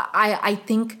like, I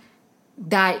think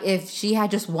that if she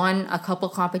had just won a couple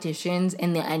competitions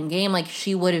in the end game, like,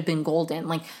 she would have been golden.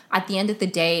 Like, at the end of the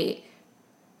day,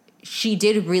 she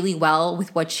did really well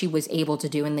with what she was able to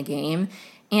do in the game.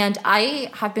 And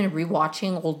I have been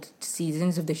rewatching old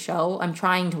seasons of the show. I'm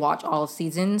trying to watch all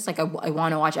seasons. Like, I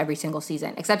want to watch every single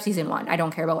season, except season 1. I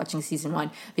don't care about watching season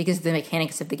 1 because the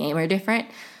mechanics of the game are different.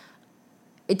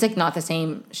 It's, like, not the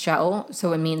same show,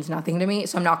 so it means nothing to me.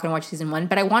 So I'm not going to watch season 1.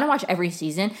 But I want to watch every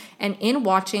season. And in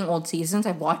watching old seasons,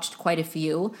 I've watched quite a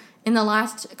few in the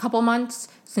last couple months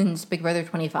since Big Brother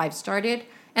 25 started.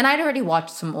 And I'd already watched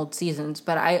some old seasons,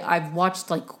 but I've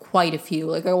watched, like, quite a few.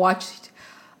 Like, I watched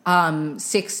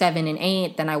 6, 7, and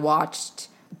 8. Then I watched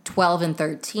 12 and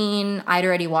 13. I'd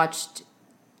already watched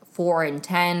 4 and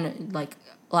 10, like,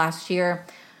 last year.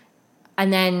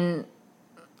 And then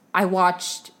I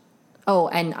watched... Oh,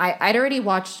 and I'd already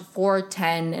watched 4,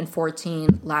 10, and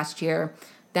 14 last year.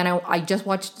 Then I just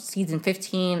watched season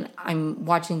 15. I'm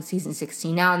watching season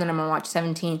 16 now, and then I'm going to watch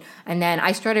 17. And then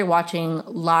I started watching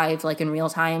live, like, in real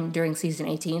time during season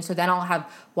 18. So then I'll have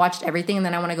watched everything, and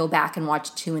then I want to go back and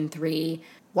watch 2 and 3.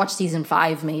 Watch season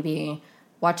 5, maybe.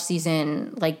 Watch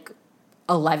season, like,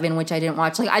 11, which I didn't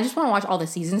watch. Like, I just want to watch all the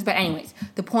seasons. But anyways,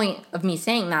 the point of me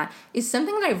saying that is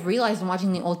something that I've realized in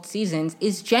watching the old seasons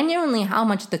is genuinely how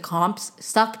much the comps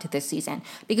sucked this season.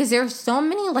 Because there are so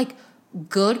many, like,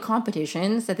 good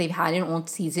competitions that they've had in old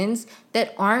seasons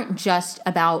that aren't just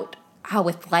about how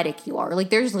athletic you are. Like,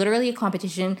 there's literally a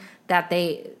competition that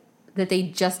they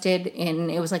just did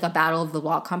it was like a Battle of the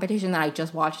Block competition that I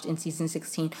just watched in season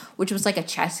 16, which was like a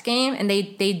chess game, and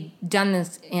they done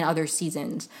this in other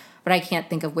seasons, but I can't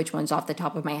think of which ones off the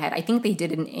top of my head. I think they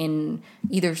did it in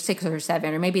either 6 or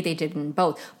 7, or maybe they did it in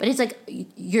both. But it's like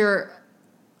you're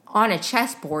on a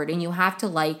chessboard and you have to,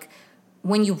 like,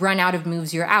 when you run out of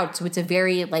moves, you're out. So it's a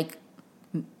very, like,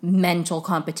 mental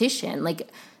competition.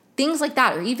 Like, things like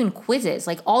that, or even quizzes.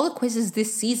 Like, all the quizzes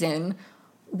this season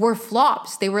were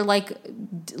flops. They were like,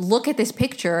 look at this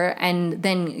picture and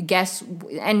then guess.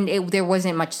 And there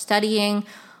wasn't much studying.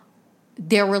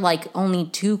 There were, like, only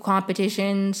 2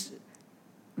 competitions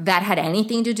that had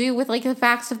anything to do with, like, the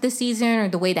facts of the season or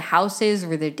the way the house is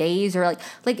or the days or,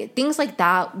 like things like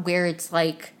that, where it's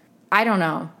like, I don't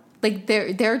know. Like,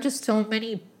 there are just so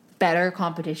many better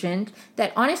competitions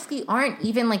that honestly aren't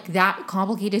even, like, that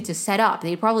complicated to set up.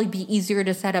 They'd probably be easier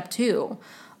to set up too.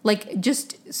 Like,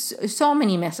 just so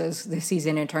many misses this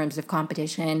season in terms of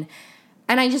competition.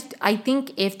 And I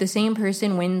think if the same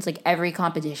person wins, like, every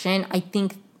competition, I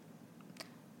think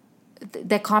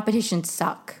that competitions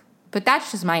suck. But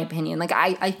that's just my opinion. Like,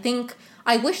 I think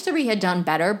I wish Cirie had done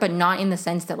better, but not in the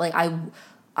sense that, like,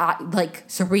 like,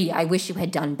 Cirie, I wish you had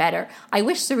done better. I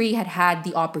wish Cirie had had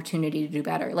the opportunity to do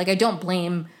better. Like, I don't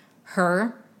blame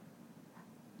her.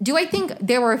 Do I think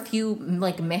there were a few,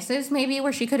 like, misses maybe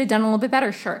where she could have done a little bit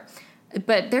better? Sure.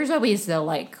 But there's always the,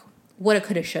 like, woulda,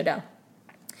 coulda, shoulda.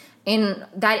 In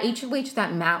that HOH,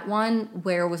 that Matt one,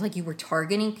 where it was like you were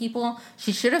targeting people,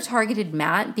 she should have targeted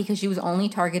Matt because she was only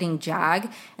targeting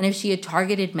Jag. And if she had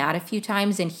targeted Matt a few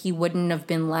times, then he wouldn't have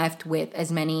been left with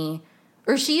as many...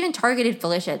 Or she even targeted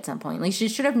Felicia at some point. Like, she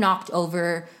should have knocked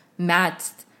over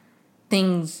Matt's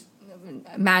things...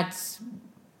 Matt's...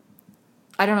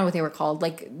 I don't know what they were called.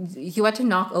 Like, you had to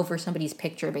knock over somebody's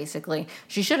picture, basically.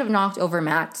 She should have knocked over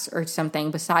Matt's or something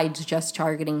besides just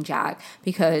targeting Jag.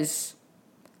 Because...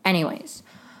 Anyways.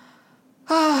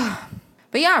 But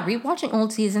yeah, rewatching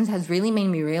old seasons has really made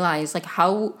me realize, like,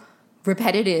 how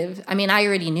repetitive. I mean, I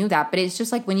already knew that, but it's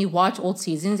just like when you watch old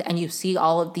seasons and you see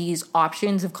all of these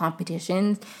options of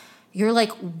competitions, you're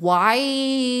like, why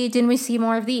didn't we see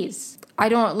more of these? I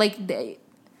don't like,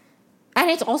 and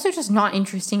it's also just not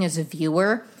interesting as a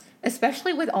viewer,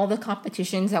 especially with all the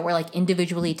competitions that were like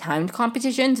individually timed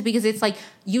competitions, because it's like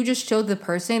you just showed the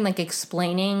person like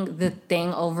explaining the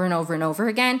thing over and over and over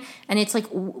again, and it's like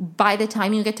by the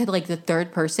time you get to like the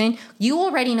third person, you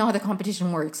already know how the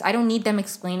competition works. I don't need them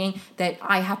explaining that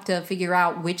I have to figure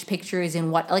out which picture is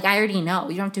in what. Like, I already know.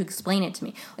 You don't have to explain it to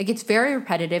me. Like, it's very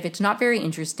repetitive. It's not very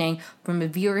interesting from a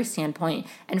viewer standpoint,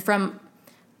 and from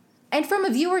a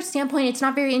viewer standpoint, it's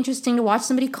not very interesting to watch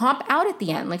somebody comp out at the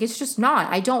end. Like, it's just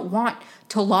not. I don't want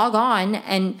to log on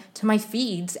and to my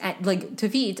feeds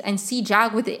and see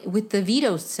Jag with the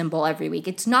veto symbol every week.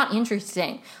 It's not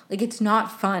interesting. Like, it's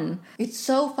not fun. It's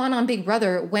so fun on Big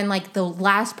Brother when like the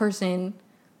last person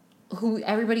who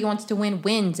everybody wants to win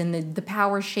wins and the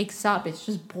power shakes up. It's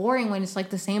just boring when it's like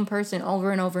the same person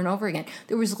over and over and over again.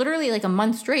 There was literally like a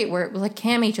month straight where it was like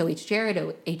Cam HOH, Jared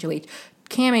HOH,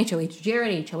 Cam HOH,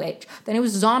 Jared HOH. Then it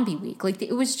was Zombie Week. Like,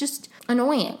 it was just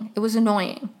annoying. It was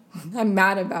annoying. I'm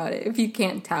mad about it, if you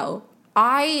can't tell.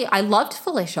 I loved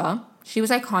Felicia. She was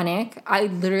iconic. I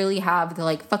literally have the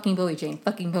like fucking Bowie Jane,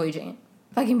 fucking Bowie Jane,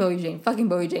 fucking Bowie Jane, fucking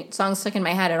Bowie Jane song stuck in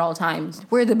my head at all times.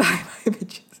 Where are the bye-bye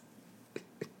bitches?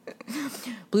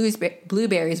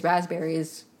 Blueberries,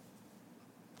 raspberries,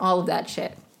 all of that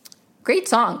shit. Great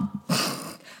song.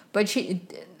 But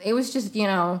it was just,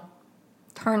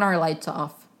 turn our lights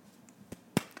off.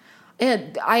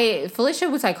 Felicia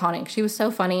was iconic. She was so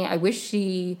funny. I wish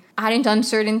she hadn't done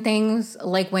certain things,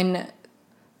 like when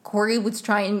Corey was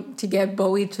trying to get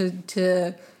Bowie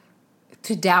to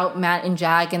doubt Matt and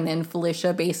Jag, and then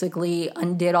Felicia basically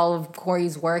undid all of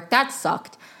Corey's work. That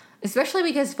sucked. Especially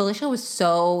because Felicia was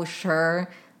so sure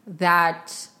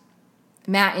that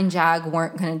Matt and Jag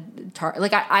weren't going to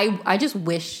like, I just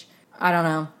wish, I don't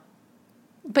know.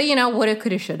 But woulda,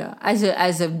 coulda, shoulda.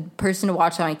 As a person to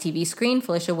watch on my TV screen,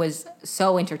 Felicia was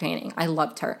so entertaining. I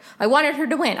loved her. I wanted her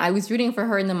to win. I was rooting for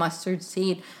her in the mustard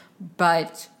seed,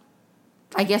 but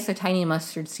I guess a tiny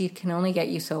mustard seed can only get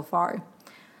you so far.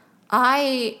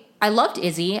 I loved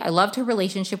Izzy. I loved her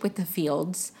relationship with the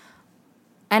Fields.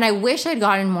 And I wish I'd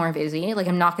gotten more of Izzy. Like,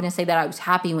 I'm not going to say that I was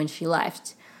happy when she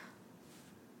left.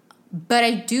 But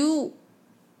I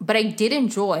did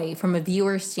enjoy, from a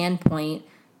viewer standpoint,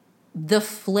 the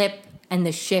flip and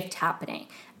the shift happening.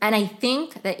 And I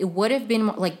think that it would have been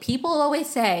more, like,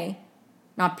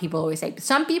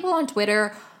 some people on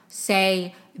Twitter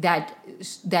say that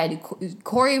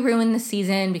Corey ruined the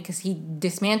season because he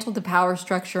dismantled the power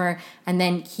structure, and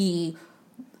then he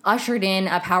ushered in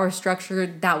a power structure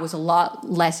that was a lot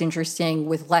less interesting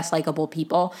with less likable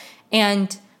people.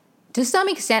 And to some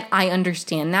extent, I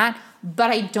understand that,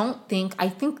 but I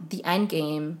think the end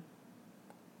game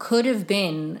could have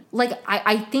been, like,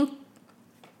 I think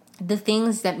the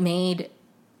things that made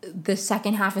the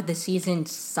second half of the season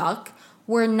suck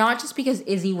were not just because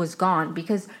Izzy was gone,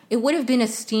 because it would have been a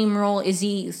steamroll.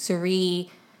 Izzy,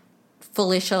 Cirie,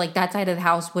 Felicia, like that side of the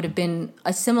house would have been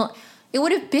it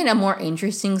would have been a more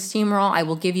interesting steamroll. I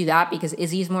will give you that, because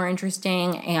Izzy's more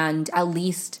interesting, and at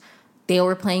least they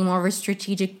were playing more of a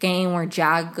strategic game where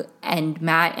Jag and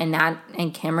Matt and Nat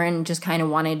and Cameron just kind of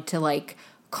wanted to like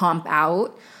comp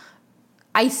out.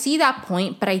 I see that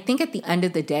point, but I think at the end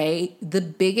of the day, the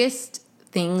biggest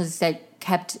things that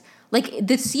kept, like,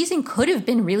 the season could have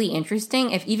been really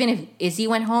interesting if Izzy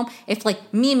went home, if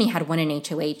like Mimi had won an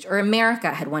HOH or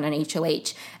America had won an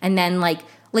HOH, and then like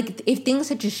if things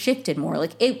had just shifted more.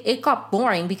 Like, it got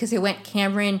boring because it went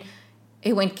Cameron,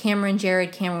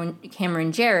 Jared,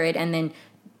 Cameron, Jared, and then,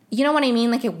 you know what I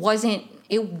mean? Like, it wasn't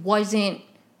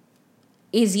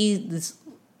Izzy's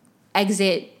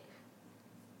exit.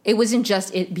 It wasn't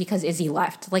just because Izzy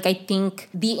left. Like, I think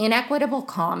the inequitable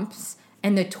comps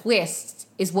and the twists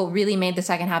is what really made the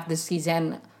second half of the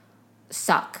season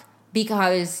suck,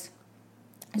 because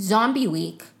Zombie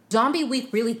Week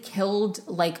really killed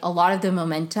like a lot of the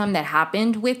momentum that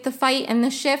happened with the fight and the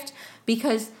shift,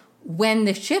 because when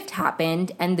the shift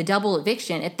happened and the double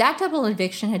eviction, if that double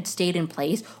eviction had stayed in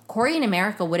place, Corey and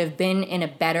America would have been in a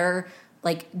better,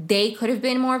 like, they could have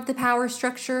been more of the power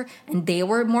structure and they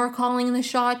were more calling the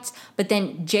shots. But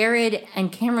then Jared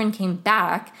and Cameron came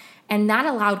back, and that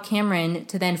allowed Cameron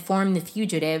to then form the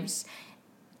Fugitives,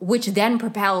 which then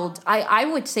propelled, I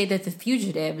would say that the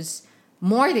Fugitives,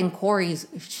 more than Corey's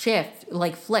shift,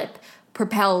 like flip,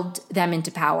 propelled them into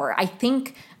power. I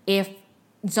think if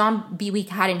Zombie Week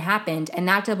hadn't happened and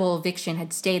that double eviction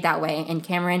had stayed that way and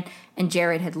Cameron and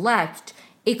Jared had left,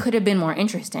 it could have been more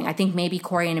interesting. I think maybe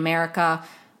Corey and America,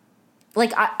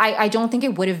 like, I don't think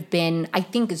it would have been, I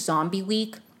think Zombie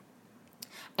Week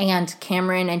and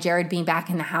Cameron and Jared being back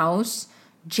in the house,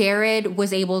 Jared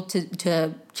was able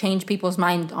to change people's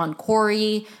mind on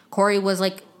Corey. Corey was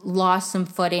like lost some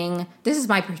footing. This is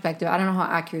my perspective. I don't know how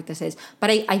accurate this is, but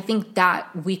I think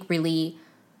that week really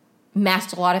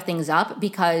messed a lot of things up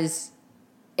because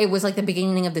it was like the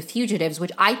beginning of The Fugitives,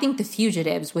 which I think The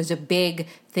Fugitives was a big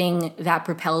thing that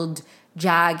propelled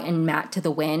Jag and Matt to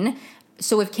the win.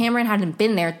 So if Cameron hadn't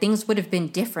been there, things would have been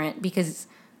different because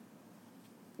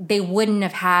they wouldn't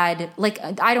have had, like,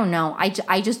 I don't know.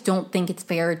 I just don't think it's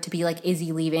fair to be like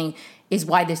Izzy leaving is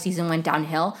why the season went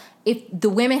downhill. If the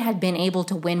women had been able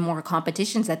to win more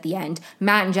competitions at the end,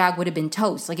 Matt and Jag would have been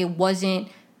toast. Like,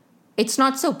 it's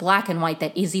not so black and white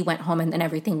that Izzy went home and then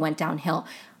everything went downhill.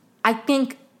 I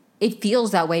think it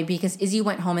feels that way because Izzy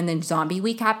went home and then Zombie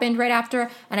Week happened right after.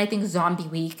 And I think Zombie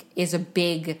Week is a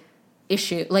big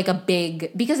issue,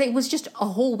 because it was just a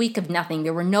whole week of nothing.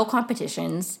 There were no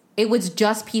competitions. It was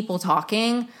just people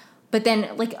talking. But then,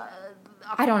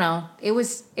 I don't know. It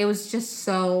was just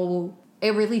so,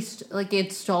 it really,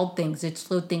 it stalled things. It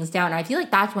slowed things down. And I feel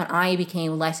like that's when I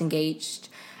became less engaged.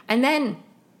 And then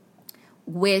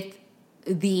with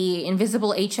the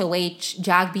invisible HOH,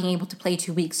 Jag being able to play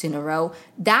 2 weeks in a row,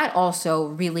 that also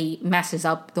really messes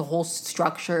up the whole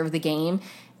structure of the game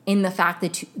in the fact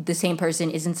that the same person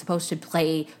isn't supposed to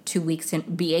play 2 weeks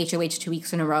and be HOH 2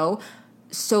 weeks in a row.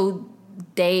 So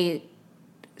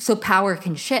power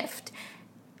can shift.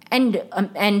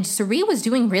 And Cirie was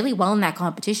doing really well in that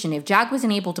competition. If Jag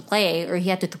wasn't able to play or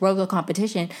he had to throw the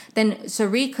competition, then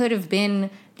Cirie could have been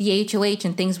the HOH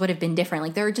and things would have been different.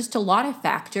 Like, there are just a lot of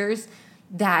factors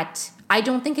that I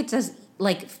don't think it's as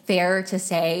fair to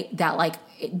say that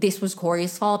this was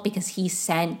Corey's fault because he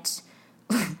sent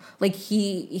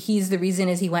he's the reason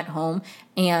is he went home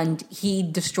and he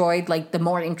destroyed the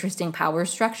more interesting power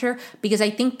structure, because I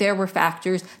think there were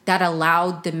factors that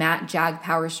allowed the Matt Jag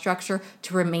power structure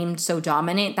to remain so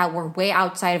dominant that were way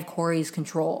outside of Corey's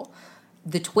control.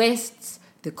 The twists,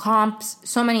 the comps,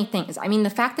 so many things. I mean, the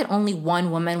fact that only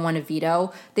one woman won a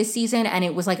veto this season and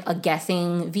it was a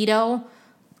guessing veto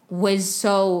was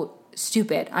so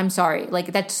stupid. I'm sorry.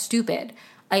 That's stupid.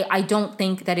 I don't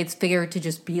think that it's fair to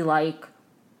just be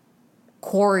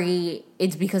Corey,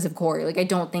 it's because of Corey. I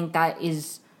don't think that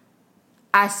is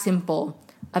as simple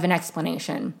of an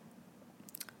explanation.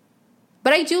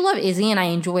 But I do love Izzy, and I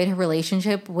enjoyed her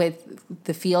relationship with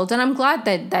the field, and I'm glad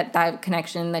that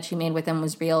connection that she made with him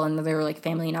was real, and that they were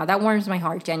family now. That warms my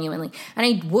heart genuinely, and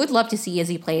I would love to see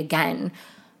Izzy play again.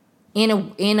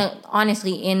 I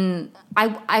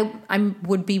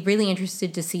would be really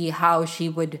interested to see how she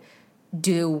would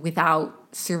do without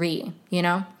Cirie,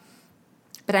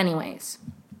 But anyways,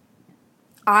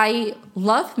 I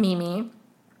love Mimi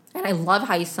and I love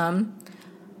Hisam,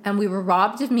 and we were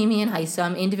robbed of Mimi and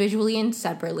Hisam individually and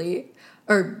separately,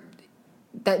 or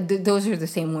those are the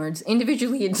same words,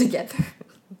 individually and together.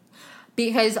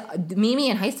 Because Mimi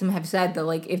and Hisam have said that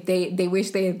if they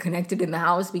wish they had connected in the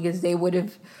house because they would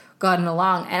have gotten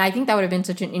along, and I think that would have been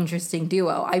such an interesting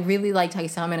duo. I really liked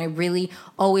Hisam and I really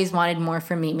always wanted more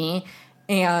from Mimi.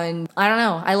 And I don't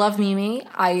know. I love Mimi.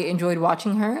 I enjoyed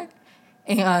watching her.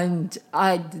 And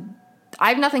I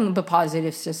have nothing but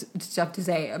positive stuff to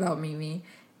say about Mimi.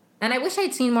 And I wish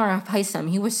I'd seen more of Hisam.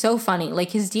 He was so funny.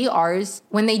 His DRs,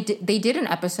 when they did an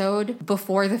episode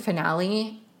before the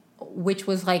finale, which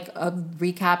was a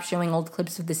recap showing old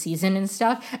clips of the season and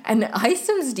stuff. And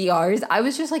Hisam's DRs, I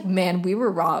was just man, we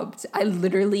were robbed. I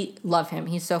literally love him.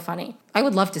 He's so funny. I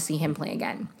would love to see him play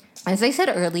again. As I said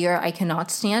earlier, I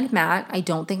cannot stand Matt. I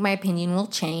don't think my opinion will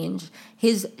change.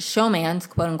 His showmans,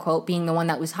 quote unquote, being the one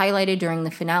that was highlighted during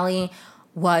the finale,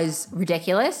 was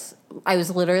ridiculous. I was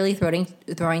literally throwing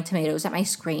tomatoes at my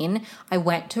screen. I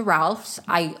went to Ralph's.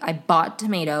 I bought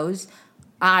tomatoes.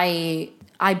 I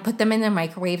put them in the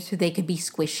microwave so they could be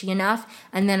squishy enough,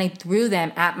 and then I threw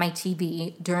them at my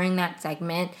TV during that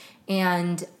segment,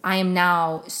 and I am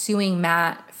now suing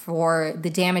Matt for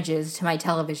the damages to my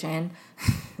television.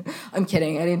 I'm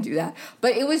kidding, I didn't do that.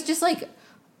 But it was just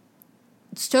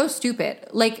so stupid.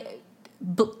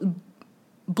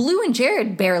 Blue and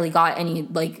Jared barely got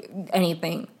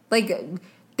anything.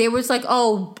 There was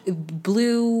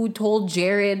Blue told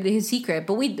Jared his secret,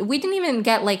 but we didn't even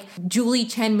get Julie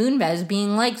Chen Moonves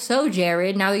being so,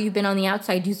 Jared, now that you've been on the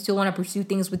outside, you still want to pursue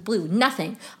things with Blue.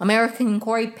 Nothing. American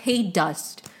Corey paid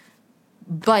dust.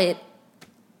 But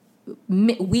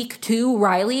week 2,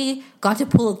 Riley got to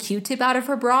pull a Q-tip out of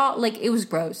her bra. It was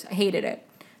gross. I hated it.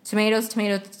 Tomatoes.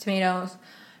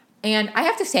 And I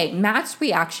have to say, Matt's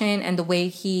reaction and the way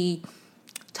he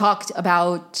talked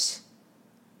about,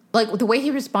 the way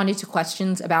he responded to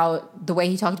questions about the way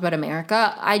he talked about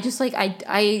America, I just,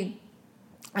 I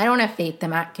I don't have faith that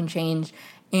Matt can change.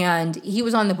 And he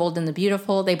was on The Bold and the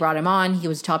Beautiful. They brought him on. He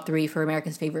was top 3 for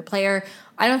America's Favorite Player.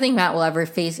 I don't think Matt will ever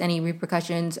face any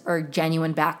repercussions or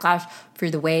genuine backlash for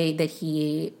the way that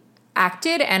he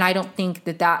acted. And I don't think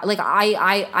that like,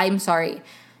 I'm sorry.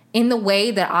 In the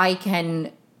way that I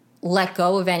can let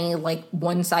go of any like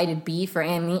one-sided beef or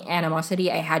any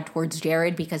animosity I had towards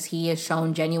Jared because he has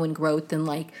shown genuine growth and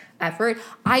like effort,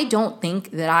 I don't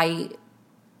think that I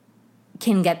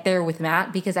can get there with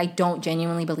Matt because I don't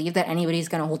genuinely believe that anybody's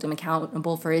going to hold him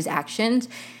accountable for his actions.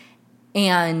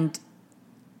 And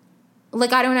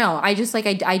like, I don't know. I just like,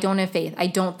 I don't have faith. I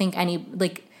don't think any,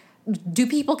 like, do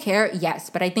people care?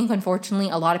 Yes. But I think unfortunately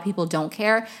a lot of people don't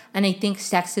care. And I think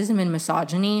sexism and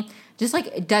misogyny just like,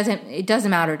 it doesn't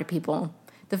matter to people.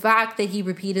 The fact that he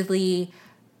repeatedly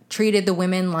treated the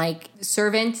women like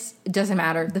servants, it doesn't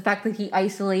matter. The fact that he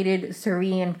isolated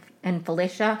Suri and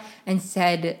Felicia and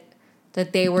said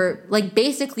that they were, like,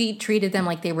 basically treated them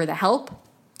like they were the help,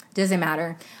 doesn't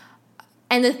matter.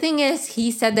 And the thing is,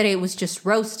 he said that it was just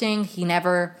roasting. He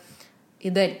never,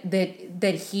 that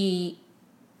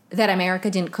America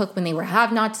didn't cook when they were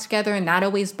have-nots together, and that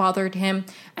always bothered him,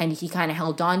 and he kind of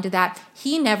held on to that.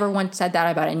 He never once said that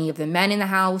about any of the men in the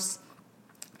house.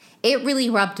 It really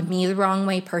rubbed me the wrong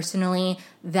way, personally,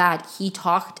 that he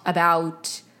talked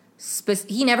about,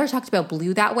 he never talked about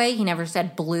Blue that way. He never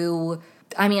said Blue,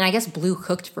 I mean, I guess Blue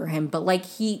cooked for him, but like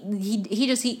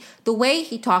the way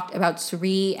he talked about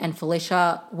Suri and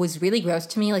Felicia was really gross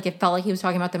to me. Like, it felt like he was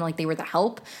talking about them like they were the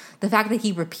help. The fact that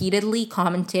he repeatedly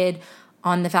commented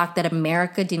on the fact that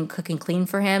America didn't cook and clean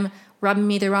for him rubbed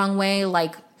me the wrong way.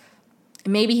 Like,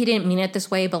 maybe he didn't mean it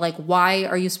this way, but like, why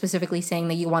are you specifically saying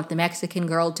that you want the Mexican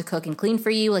girl to cook and clean for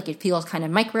you? Like, it feels kind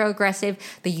of microaggressive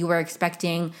that you were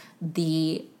expecting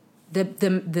the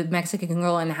Mexican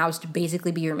girl in the house to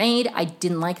basically be your maid. I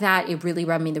didn't like that. It really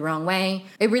rubbed me the wrong way.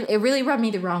 It really rubbed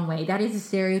me the wrong way. That is a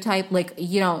stereotype. Like,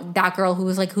 you know, that girl who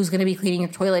was like, who's going to be cleaning your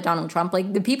toilet, Donald Trump?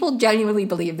 Like, the people genuinely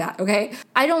believe that, okay?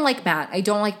 I don't like Matt.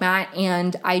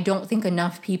 And I don't think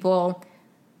enough people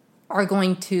are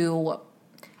going to,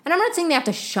 and I'm not saying they have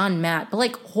to shun Matt, but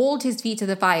like, hold his feet to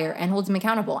the fire and hold him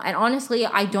accountable. And honestly,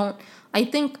 I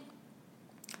think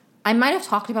I might have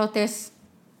talked about this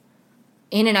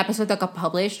in an episode that got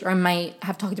published, or I might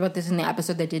have talked about this in the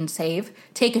episode that didn't save.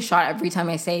 Take a shot every time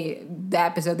I say the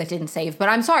episode that didn't save. But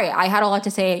I'm sorry, I had a lot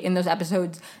to say in those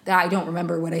episodes that I don't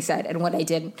remember what I said and what I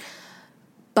didn't.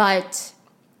 But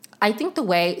I think the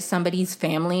way somebody's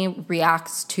family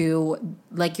reacts to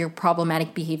like your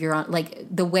problematic behavior, on like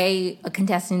the way a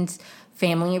contestant's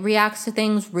family reacts to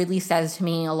things really says to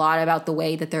me a lot about the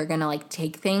way that they're gonna like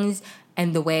take things,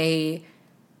 and the way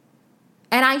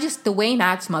the way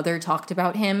Matt's mother talked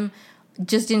about him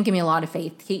just didn't give me a lot of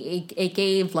faith. It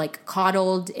gave like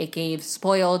coddled, it gave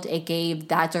spoiled, it gave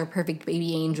that's our perfect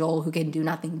baby angel who can do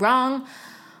nothing wrong.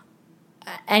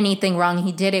 Anything wrong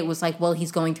he did, it was like, well,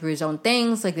 he's going through his own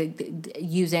things, like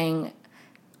using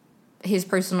his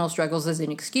personal struggles as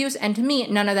an excuse. And to me,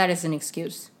 none of that is an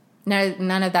excuse.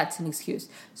 None of that's an excuse.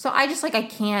 So I just like, I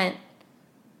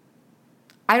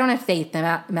don't have faith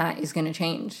that Matt is going to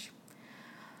change.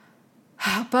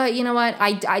 But you know what?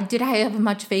 I have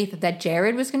much faith that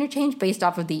Jared was going to change based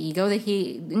off of the ego that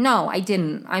no, I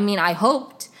didn't. I mean, I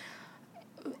hoped,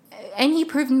 and he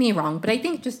proved me wrong, but I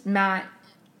think just Matt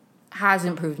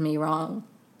hasn't proved me wrong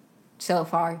so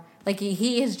far. Like,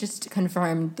 he has just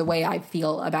confirmed the way I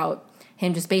feel about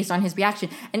him just based on his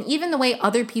reaction. And even the way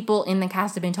other people in the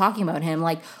cast have been talking about him.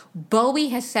 Like, Bowie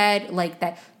has said, like,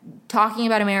 that talking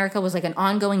about America was like an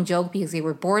ongoing joke because they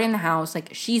were bored in the house. Like,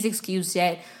 she's excused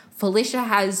it. Felicia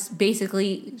has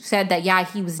basically said that, yeah,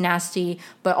 he was nasty,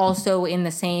 but also in the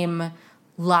same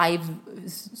live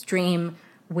stream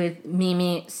with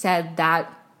Mimi said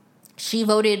that she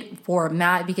voted for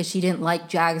Matt because she didn't like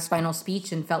Jag's final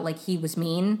speech and felt like he was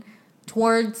mean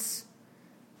towards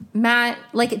Matt.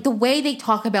 Like, the way they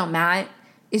talk about Matt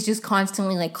is just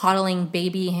constantly like coddling,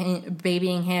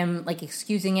 babying him, like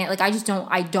excusing it. Like, I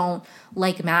don't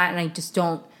like Matt, and I just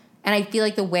don't. And I feel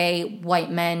like the way white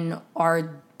men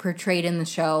are portrayed in the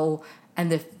show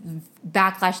and the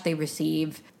backlash they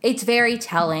receive, it's very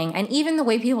telling. And even the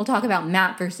way people talk about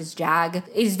Matt versus Jag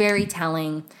is very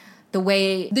telling. The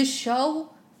way the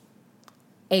show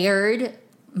aired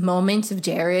moments of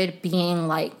Jared being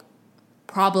like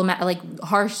problematic, like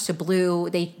harsh to Blue,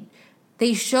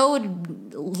 they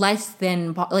showed less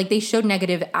than, like, they showed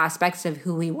negative aspects of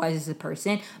who he was as a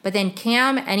person. But then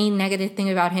Cam, any negative thing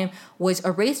about him was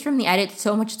erased from the edit,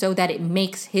 so much so that it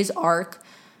makes his arc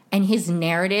and his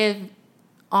narrative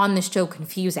on the show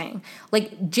confusing.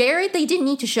 Like, Jared, they didn't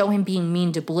need to show him being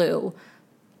mean to Blue.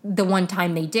 the one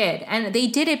time they did. And they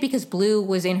did it because Blue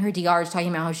was in her DRs talking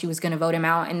about how she was going to vote him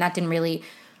out, and that didn't really,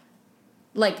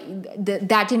 like,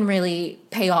 that didn't really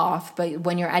pay off. But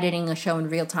when you're editing a show in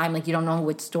real time, like, you don't know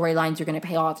what storylines you're going to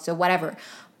pay off, so whatever.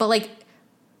 But, like,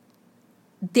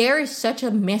 there is such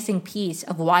a missing piece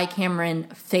of why Cameron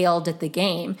failed at the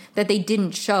game that they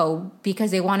didn't show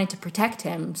because they wanted to protect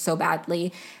him so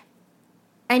badly.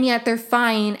 And yet they're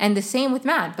fine. And the same with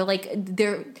Matt. But, like,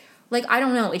 they're, like, I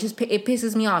don't know. It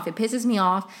pisses me off. It pisses me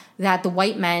off that the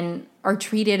white men are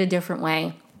treated a different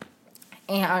way.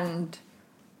 And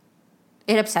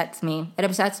it upsets me. It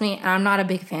upsets me. And I'm not a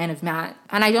big fan of Matt.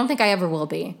 And I don't think I ever will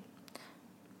be.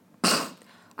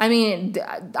 I mean,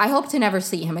 I hope to never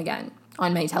see him again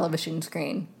on my television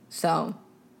screen. So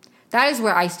that is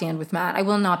where I stand with Matt. I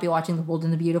will not be watching The Bold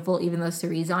and the Beautiful, even though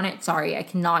Cerie's on it. Sorry, I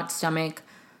cannot stomach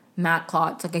Matt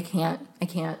Klotz. Like, I can't.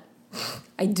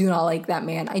 I do not like that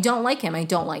man. I don't like him.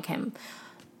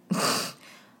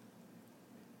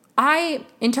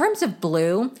 In terms of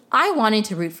Blue, I wanted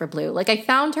to root for Blue. Like, I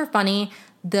found her funny.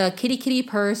 The kitty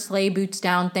purr, sleigh boots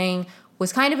down thing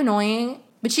was kind of annoying,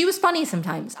 but she was funny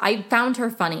sometimes. I found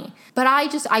her funny. But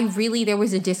there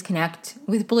was a disconnect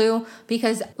with Blue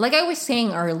because, like I was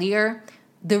saying earlier,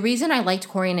 the reason I liked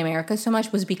Corey in America so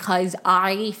much was because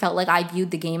I felt like I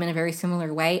viewed the game in a very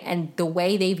similar way, and the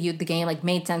way they viewed the game, like,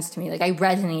 made sense to me. Like, I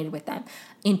resonated with them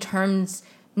in terms,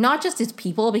 not just as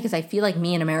people, because I feel like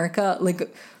me in America,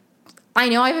 like, I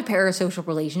know I have a parasocial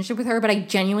relationship with her, but I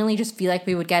genuinely just feel like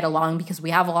we would get along because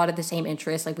we have a lot of the same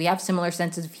interests. Like, we have similar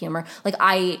senses of humor. Like,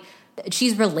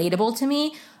 she's relatable to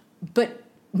me, but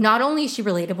not only is she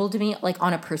relatable to me, like,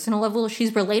 on a personal level, she's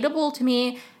relatable to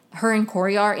me, her and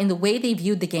Corey are, in the way they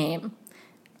viewed the game.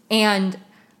 And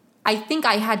I think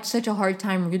I had such a hard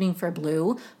time rooting for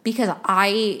Blue because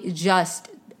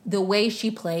the way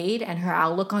she played and her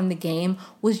outlook on the game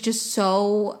was just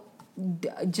so,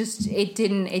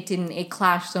 it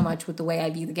clashed so much with the way I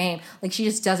view the game. Like, she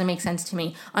just doesn't make sense to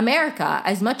me. America,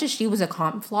 as much as she was a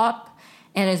comp flop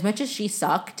and as much as she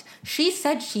sucked, she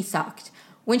said she sucked.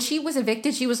 When she was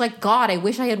evicted, she was like, God, I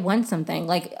wish I had won something.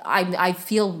 Like, I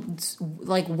feel,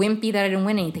 like, wimpy that I didn't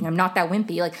win anything. I'm not that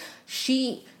wimpy. Like,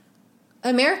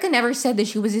 America never said that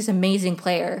she was this amazing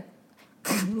player.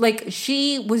 Like,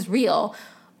 she was real.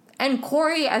 And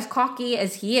Corey, as cocky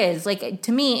as he is, like,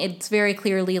 to me, it's very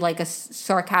clearly, like, a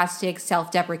sarcastic,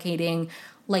 self-deprecating,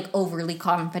 like, overly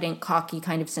confident, cocky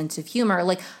kind of sense of humor.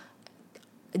 Like,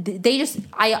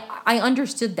 I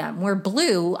understood them. Where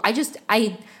Blue,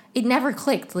 it never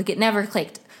clicked. Like, it never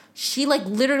clicked. She, like,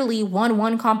 literally won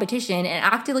one competition and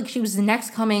acted like she was the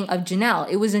next coming of Janelle.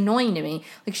 It was annoying to me.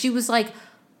 Like, she was like,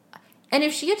 and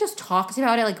if she had just talked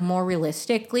about it, like, more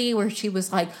realistically, where she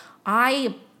was like,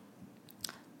 I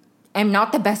am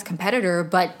not the best competitor,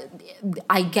 but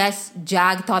I guess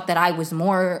Jag thought that I was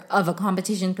more of a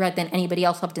competition threat than anybody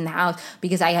else left in the house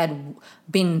because I had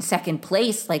been second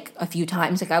place, like, a few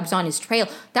times. Like, I was on his trail.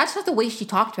 That's not the way she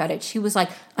talked about it. She was like,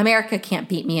 America can't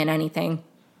beat me in anything.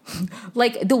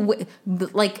 Like,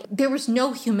 there was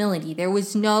no humility. There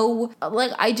was no,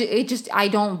 like, I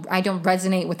don't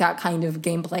resonate with that kind of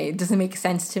gameplay. It doesn't make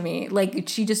sense to me. Like,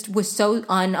 she just was so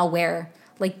unaware,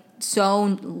 like,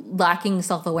 so lacking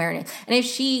self-awareness. And if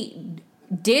she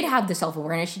did have the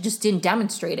self-awareness, she just didn't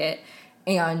demonstrate it.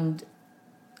 And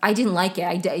I didn't like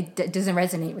it. It doesn't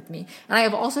resonate with me. And I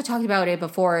have also talked about it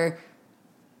before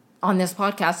on this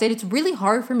podcast that it's really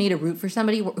hard for me to root for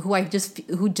somebody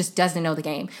who just doesn't know the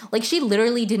game. Like, she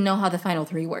literally didn't know how the Final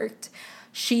Three worked.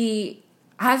 She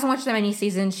hasn't watched that many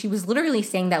seasons. She was literally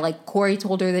saying that, like, Corey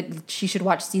told her that she should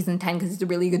watch season 10 because it's a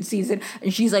really good season.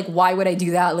 And she's like, why would I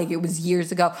do that? Like, it was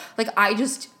years ago. Like,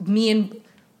 me and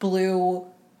Blue,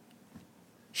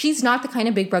 she's not the kind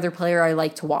of Big Brother player I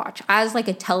like to watch. As, like,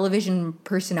 a television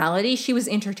personality, she was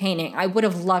entertaining. I would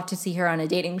have loved to see her on a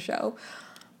dating show.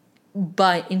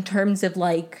 But in terms of,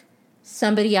 like,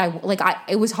 somebody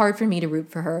it was hard for me to root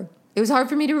for her.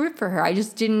 I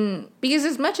just didn't, because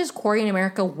as much as Corey and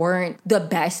America weren't the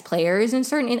best players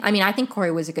I think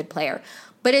Corey was a good player.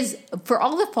 But for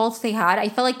all the faults they had, I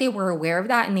felt like they were aware of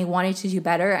that and they wanted to do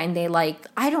better. And they, like,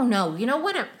 I don't know. You know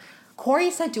what Corey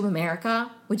said to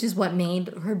America, which is what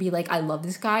made her be like, I love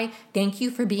this guy. Thank you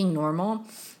for being normal.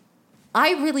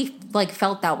 I really, like,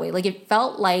 felt that way. Like, it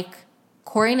felt like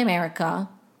Corey and America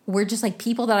were just, like,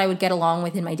 people that I would get along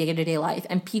with in my day-to-day life,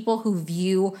 and people who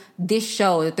view this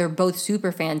show that they're both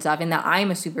super fans of and that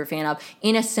I'm a super fan of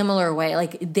in a similar way.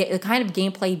 Like, the kind of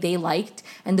gameplay they liked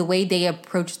and the way they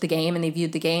approached the game and they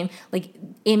viewed the game, like,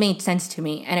 it made sense to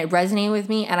me and it resonated with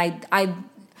me. And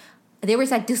there was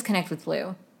that disconnect with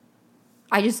Blue.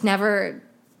 I just never,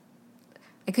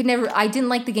 I didn't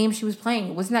like the game she was playing.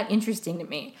 It wasn't that interesting to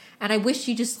me. And I wish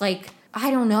she just like, I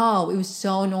don't know. It was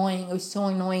so annoying. It was so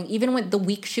annoying. Even when the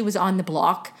week she was on the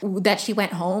block that she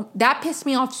went home, that pissed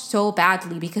me off so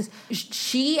badly because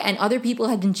she and other people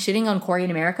had been shitting on Corey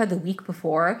in America the week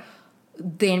before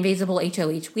the Invisible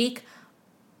HOH week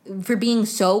for being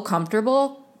so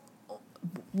comfortable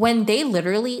when they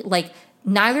literally, like,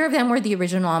 neither of them were the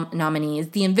original nominees.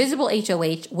 The Invisible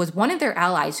HOH was one of their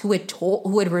allies who had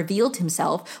revealed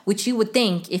himself, which you would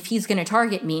think if he's going to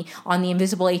target me on the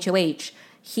Invisible HOH,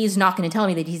 he's not going to tell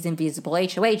me that he's Invisible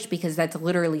HOH because that's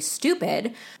literally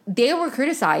stupid. They were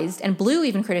criticized, and Blue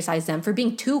even criticized them for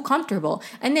being too comfortable.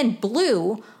 And then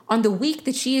Blue, on the week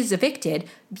that she is evicted,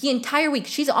 the entire week,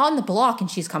 she's on the block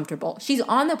and she's comfortable. She's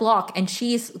on the block and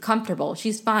she's comfortable.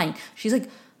 She's fine. She's like,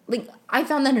 I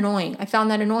found that annoying. I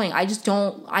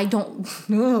don't,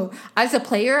 as a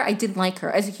player, I didn't like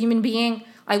her. As a human being,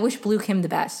 I wish Blue Kim the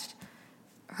best.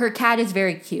 Her cat is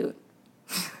very cute.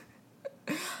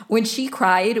 When she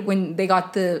cried, when they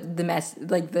got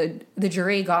the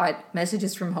jury got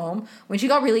messages from home, when she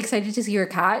got really excited to see her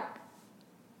cat,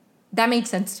 that made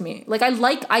sense to me.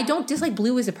 I don't dislike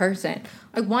Blue as a person.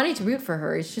 I wanted to root for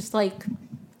her. It's just like,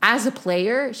 as a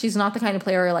player, she's not the kind of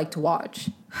player I like to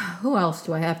watch. Who else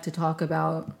do I have to talk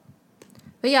about?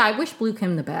 But yeah, I wish Blue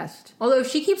Kim the best. Although if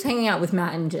she keeps hanging out with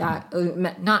Matt and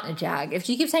Jag, if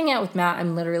she keeps hanging out with Matt,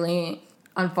 I'm literally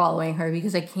unfollowing her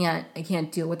because I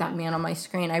can't deal with that man on my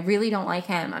screen. I really don't like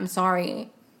him. I'm sorry.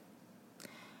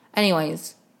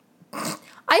 Anyways,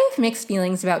 I have mixed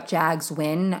feelings about Jag's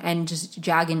win and just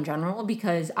Jag in general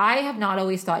because I have not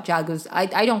always thought Jag was...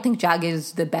 I don't think Jag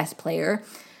is the best player.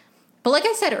 But like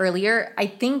I said earlier, I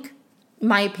think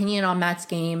my opinion on Matt's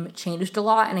game changed a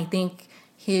lot, and I think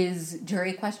his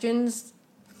jury questions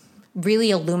really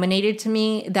illuminated to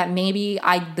me that maybe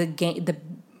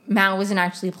Matt wasn't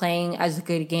actually playing as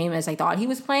good a game as I thought he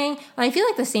was playing. And I feel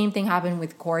like the same thing happened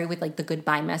with Corey with like the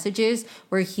goodbye messages,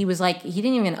 where he was like, he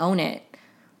didn't even own it.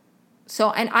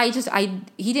 So, and I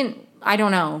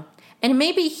don't know. And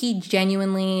maybe he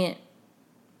genuinely,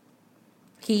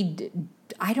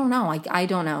 I don't know. I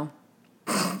don't know.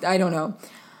 I don't know.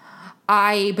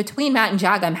 Between Matt and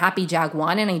Jag, I'm happy Jag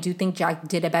won, and I do think Jag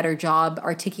did a better job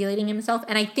articulating himself.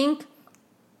 And I think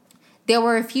there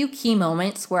were a few key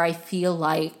moments where I feel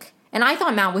like, and I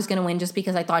thought Matt was going to win just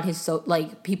because I thought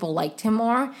people liked him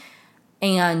more,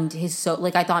 and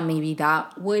I thought maybe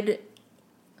that would,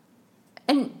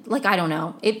 and I don't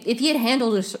know if he had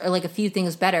handled a few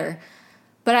things better,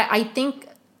 but I think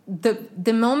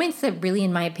the moments that really,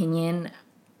 in my opinion,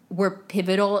 were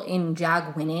pivotal in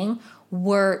Jag winning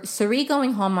were Cirie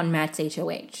going home on Matt's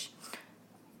HOH.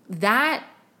 That,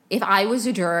 if I was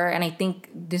a juror, and I think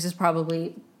this is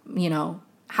probably,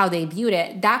 how they viewed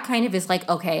it, that kind of is like,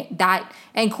 okay,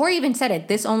 and Corey even said it,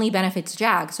 this only benefits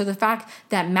Jag. So the fact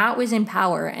that Matt was in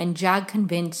power and Jag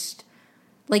convinced,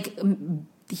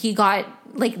 he got,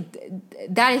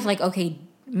 that is like, okay,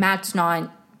 Matt's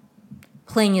not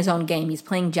playing his own game, he's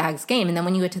playing Jag's game. And then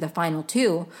when you get to the final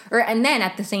two, and then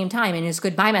at the same time in his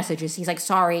goodbye messages, he's like,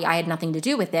 sorry, I had nothing to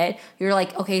do with it. You're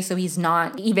like, okay, so he's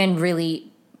not even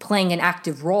really playing an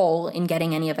active role in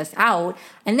getting any of us out.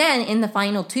 And then in the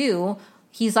final two,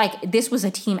 he's like, this was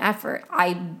a team effort.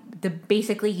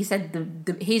 Basically he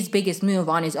said his biggest move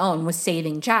on his own was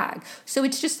saving Jag. So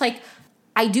it's just like,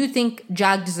 I do think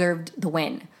Jag deserved the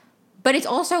win, but it's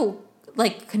also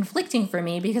conflicting for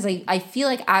me because I feel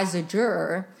like as a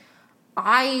juror,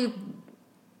 I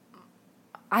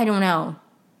don't know.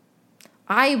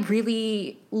 I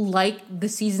really like the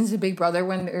seasons of Big Brother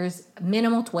when there's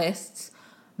minimal twists,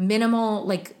 minimal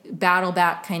battle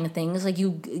back kind of things.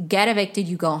 You get evicted,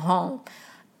 you go home.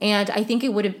 And I think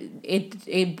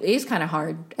it is kind of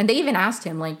hard. And they even asked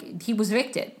him, he was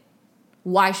evicted.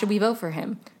 Why should we vote for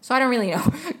him? So I don't really know.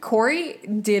 Corey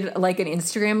did an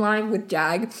Instagram live with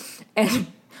Jag, and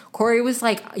Corey was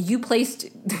like, you placed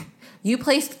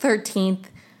 13th.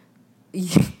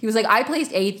 He was like, I placed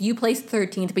 8th, you placed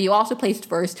 13th, but you also placed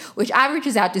 1st, which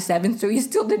averages out to 7th, so you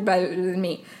still did better than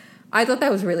me. I thought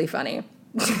that was really funny.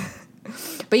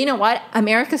 But you know what?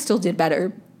 America still did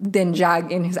better than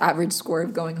Jag in his average score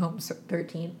of going home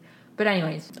 13th. But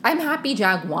anyways, I'm happy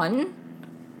Jag won,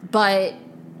 but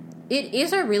it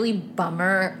is a really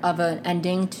bummer of an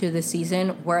ending to the season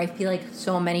where I feel like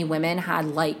so many women had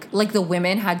the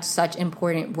women had such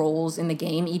important roles in the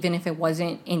game, even if it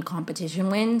wasn't in competition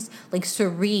wins.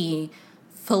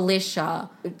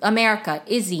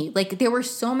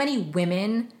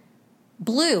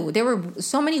 Blue. There were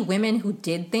so many women who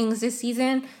did things this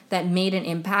season that made an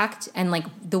impact, and like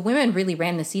the women really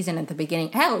ran the season at the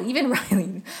beginning. Hell, even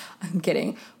Riley, I'm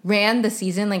kidding, ran the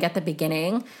season like at the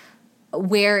beginning,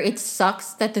 where it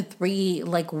sucks that the three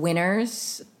like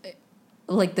winners,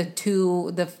 like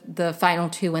the final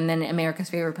two, and then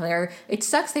America's Favorite Player, it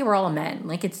sucks they were all men.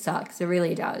 Like it sucks. It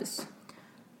really does.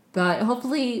 But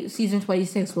hopefully season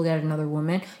 26 we'll get another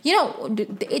woman. You know,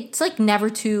 it's like never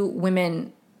two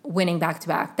women winning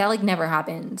back-to-back. That like never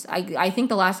happens. I think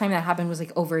the last time that happened was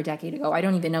like over a decade ago. I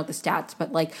don't even know the stats,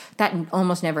 but like that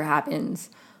almost never happens,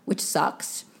 which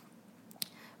sucks.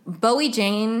 Bowie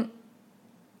Jane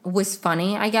was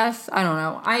funny, I guess. I don't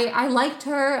know. I liked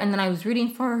her, and then I was rooting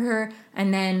for her,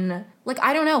 and then like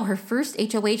I don't know, her first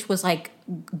HOH was like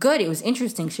good. It was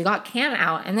interesting. She got Cam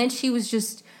out, and then she was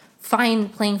just fine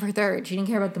playing for third. She didn't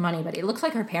care about the money, but it looks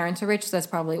like her parents are rich, so that's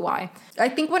probably why. I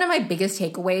think one of my biggest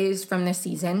takeaways from this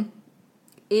season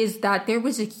is that there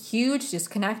was a huge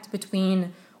disconnect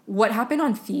between what happened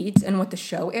on feeds and what the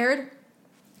show aired.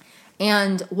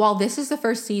 And while this is the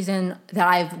first season that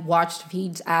I've watched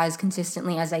feeds as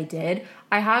consistently as I did,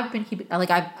 I have been keeping, like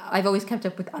I've always kept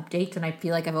up with updates, and I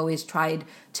feel like I've always tried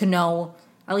to know,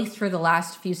 at least for the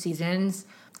last few seasons.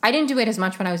 I didn't do it as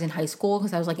much when I was in high school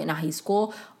because I was like in a high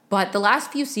school. But the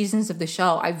last few seasons of the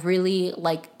show, I've really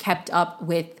like kept up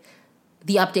with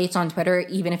the updates on Twitter,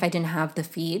 even if I didn't have the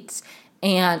feeds.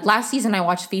 And last season I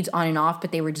watched feeds on and off,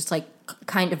 but they were just like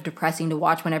kind of depressing to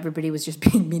watch when everybody was just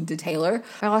being mean to Taylor.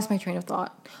 I lost my train of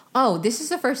thought. Oh, this is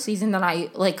the first season that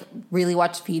I like really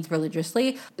watched feeds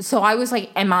religiously. So I was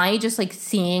like, am I just like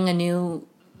seeing a new...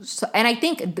 And I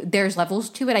think there's levels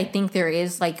to it. I think there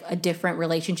is like a different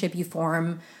relationship you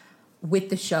form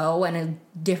with the show and a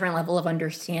different level of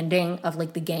understanding of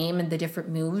like the game and the different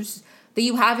moves that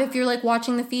you have if you're like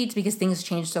watching the feeds, because things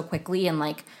change so quickly and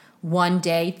like one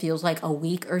day feels like a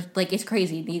week, or like it's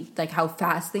crazy like how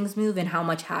fast things move and how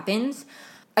much happens.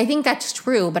 I think that's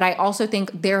true, but I also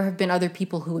think there have been other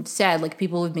people who have said, like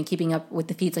people who've been keeping up with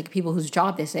the feeds, like people whose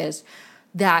job this is,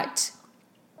 that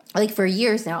like for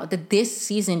years now, that this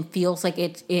season feels like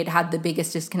it had the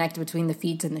biggest disconnect between the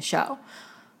feeds and the show.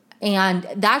 And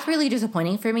that's really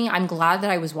disappointing for me. I'm glad that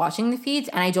I was watching the feeds,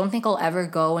 and I don't think I'll ever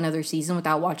go another season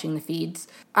without watching the feeds.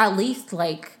 At least,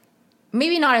 like,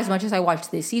 maybe not as much as I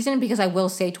watched this season, because I will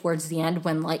say towards the end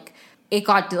when, like, it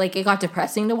got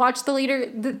depressing to watch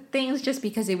the things, just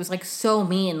because it was, like, so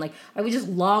mean. Like, I would just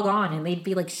log on, and they'd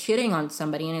be, like, shitting on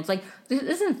somebody, and it's like, this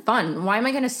isn't fun. Why am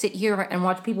I going to sit here and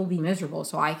watch people be miserable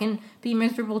so I can be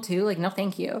miserable too? Like, no,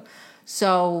 thank you.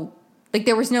 So... like,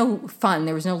 there was no fun,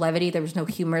 there was no levity, there was no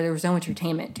humor, there was no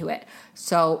entertainment to it.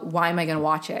 So why am I going to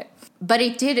watch it? But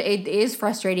it is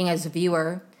frustrating as a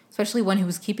viewer, especially one who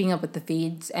was keeping up with the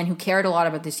feeds and who cared a lot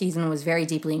about the season and was very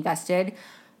deeply invested,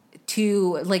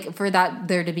 to, like, for that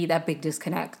there to be that big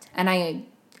disconnect. And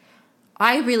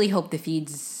I really hope the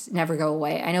feeds never go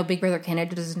away. I know Big Brother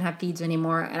Canada doesn't have feeds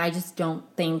anymore, and I just don't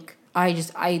think... I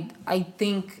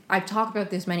think I've talked about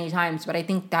this many times, but I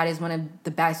think that is one of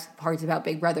the best parts about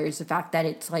Big Brother, is the fact that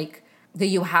it's like that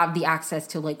you have the access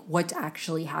to like what's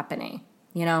actually happening,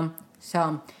 you know?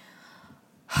 So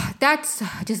that's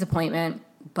a disappointment,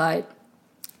 but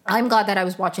I'm glad that I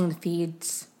was watching the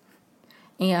feeds,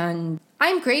 and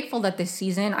I'm grateful that this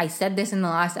season, I said this in the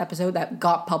last episode that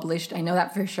got published, I know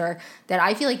that for sure, that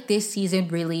I feel like this season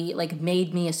really like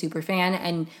made me a super fan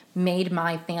and made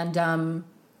my fandom,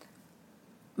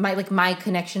 my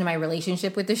connection to my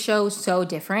relationship with the show so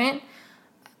different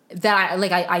that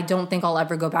I don't think I'll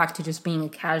ever go back to just being a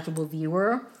casual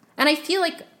viewer. And I feel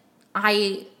like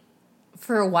I,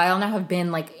 for a while now, have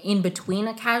been like in between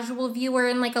a casual viewer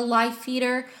and like a live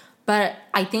feeder, but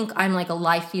I think I'm like a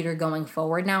live feeder going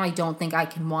forward now. I don't think I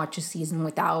can watch a season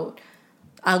without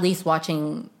at least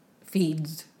watching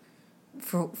feeds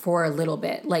for a little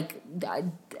bit. Like,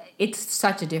 it's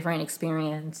such a different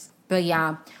experience. But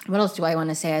yeah, what else do I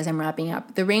want to say as I'm wrapping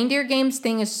up? The reindeer games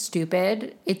thing is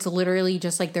stupid. It's literally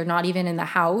just like they're not even in the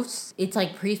house. It's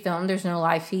like pre-filmed. There's no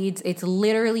live feeds. It's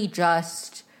literally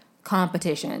just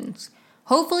competitions.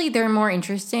 Hopefully they're more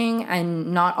interesting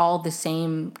and not all the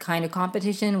same kind of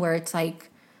competition where it's like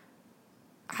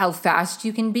how fast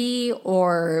you can be,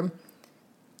 or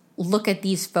look at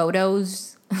these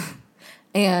photos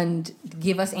and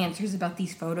give us answers about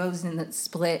these photos and the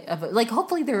split of it. Like,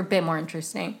 hopefully they're a bit more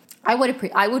interesting. I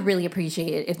would really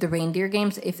appreciate it if the reindeer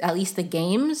games, if at least the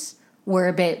games were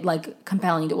a bit like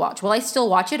compelling to watch. Will I still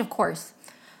watch it? Of course.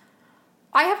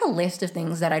 I have a list of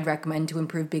things that I'd recommend to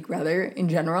improve Big Brother in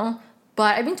general,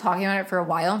 but I've been talking about it for a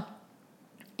while,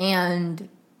 and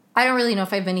I don't really know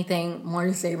if I have anything more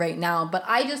to say right now, but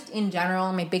I just, in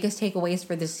general, my biggest takeaways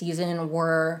for this season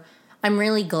were, I'm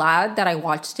really glad that I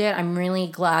watched it. I'm really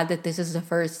glad that this is the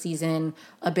first season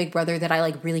of Big Brother that I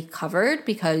like really covered,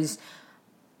 because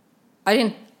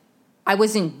I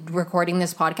wasn't recording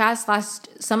this podcast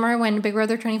last summer when Big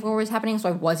Brother 24 was happening, so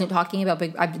I wasn't talking about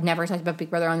I've never talked about Big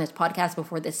Brother on this podcast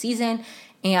before this season,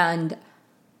 and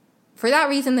for that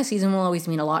reason, the season will always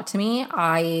mean a lot to me.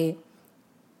 I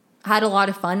had a lot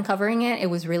of fun covering it.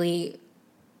 It was really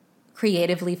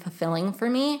creatively fulfilling for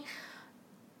me.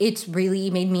 It's really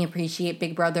made me appreciate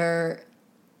Big Brother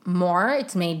more.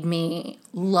 It's made me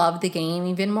love the game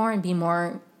even more and be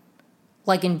more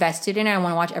like invested in it. I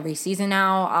want to watch every season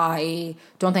now. I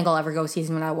don't think I'll ever go a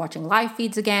season without watching live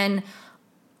feeds again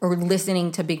or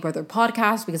listening to Big Brother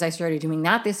podcast, because I started doing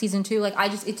that this season too. Like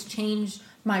it's changed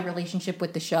my relationship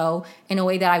with the show in a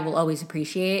way that I will always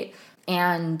appreciate.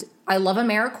 And I love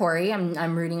AmeriCorey.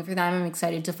 I'm rooting for them. I'm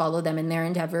excited to follow them in their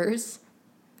endeavors.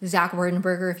 Zach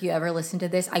Werdenberger, if you ever listen to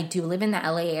this, I do live in the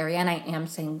LA area and I am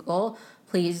single.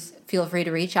 Please feel free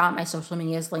to reach out. My social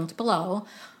media is linked below.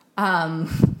 I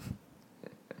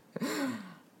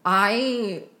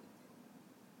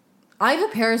have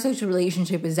a parasocial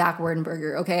relationship with Zach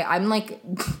Werdenberger, okay? I'm like,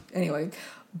 anyway,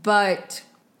 but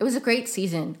it was a great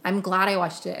season. I'm glad I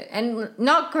watched it. And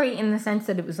not great in the sense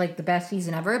that it was like the best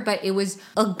season ever, but it was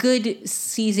a good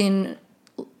season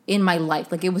in my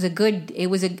life. Like it was a good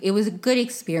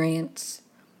experience.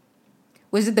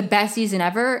 Was it the best season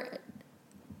ever?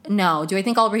 No. Do I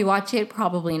think I'll rewatch it?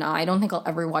 Probably not. I don't think I'll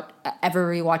ever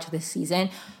rewatch this season.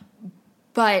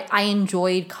 But I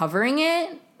enjoyed covering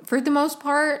it for the most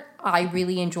part. I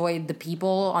really enjoyed the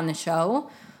people on the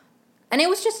show. And it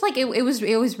was just like, it was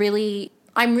really,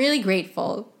 I'm really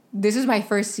grateful. This is my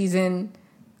first season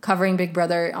covering Big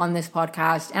Brother on this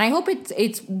podcast. And I hope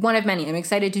it's one of many. I'm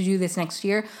excited to do this next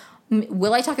year.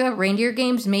 Will I talk about reindeer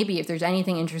games? Maybe, if there's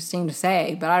anything interesting to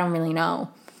say. But I don't really know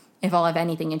if I'll have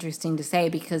anything interesting to say,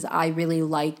 because I really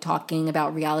like talking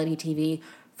about reality TV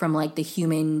from like the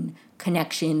human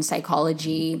connection,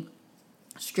 psychology,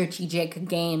 strategic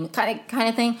game kind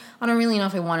of thing. I don't really know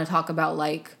if I want to talk about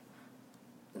like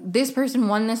this person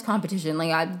won this competition.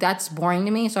 Like that's boring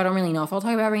to me, so I don't really know if I'll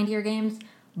talk about reindeer games.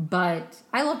 But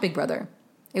I love Big Brother.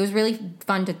 It was really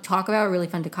fun to talk about, really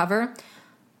fun to cover.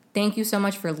 Thank you so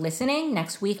much for listening.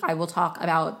 Next week I will talk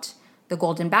about The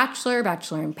Golden Bachelor,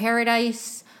 Bachelor in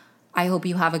Paradise. I hope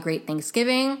you have a great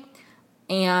Thanksgiving.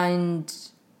 And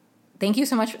thank you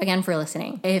so much again for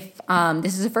listening. If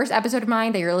this is the first episode of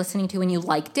mine that you're listening to and you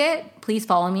liked it, please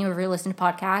follow me wherever you listen to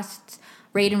podcasts.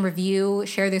 Rate and review.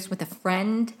 Share this with a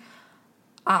friend.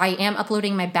 I am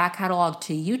uploading my back catalog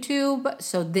to YouTube.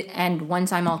 And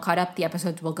once I'm all caught up, the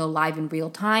episodes will go live in real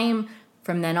time.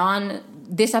 From then on,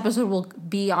 this episode will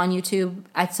be on YouTube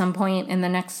at some point in the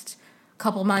next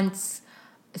couple months.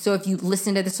 So if you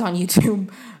listen to this on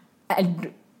YouTube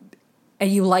and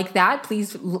you like that,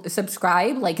 please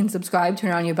subscribe, like and subscribe,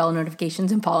 turn on your bell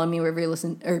notifications, and follow me wherever you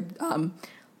listen, or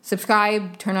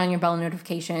subscribe, turn on your bell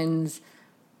notifications,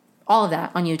 all of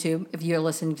that on YouTube if you're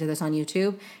listening to this on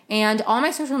YouTube. And all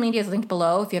my social media is linked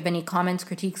below. If you have any comments,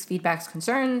 critiques, feedbacks,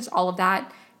 concerns, all of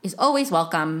that is always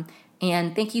welcome.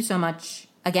 And thank you so much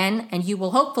again, and you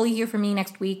will hopefully hear from me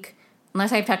next week.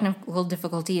 Unless I have technical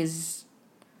difficulties,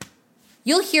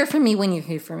 you'll hear from me when you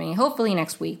hear from me. Hopefully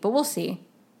next week, but we'll see.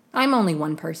 I'm only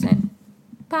one person.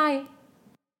 Bye.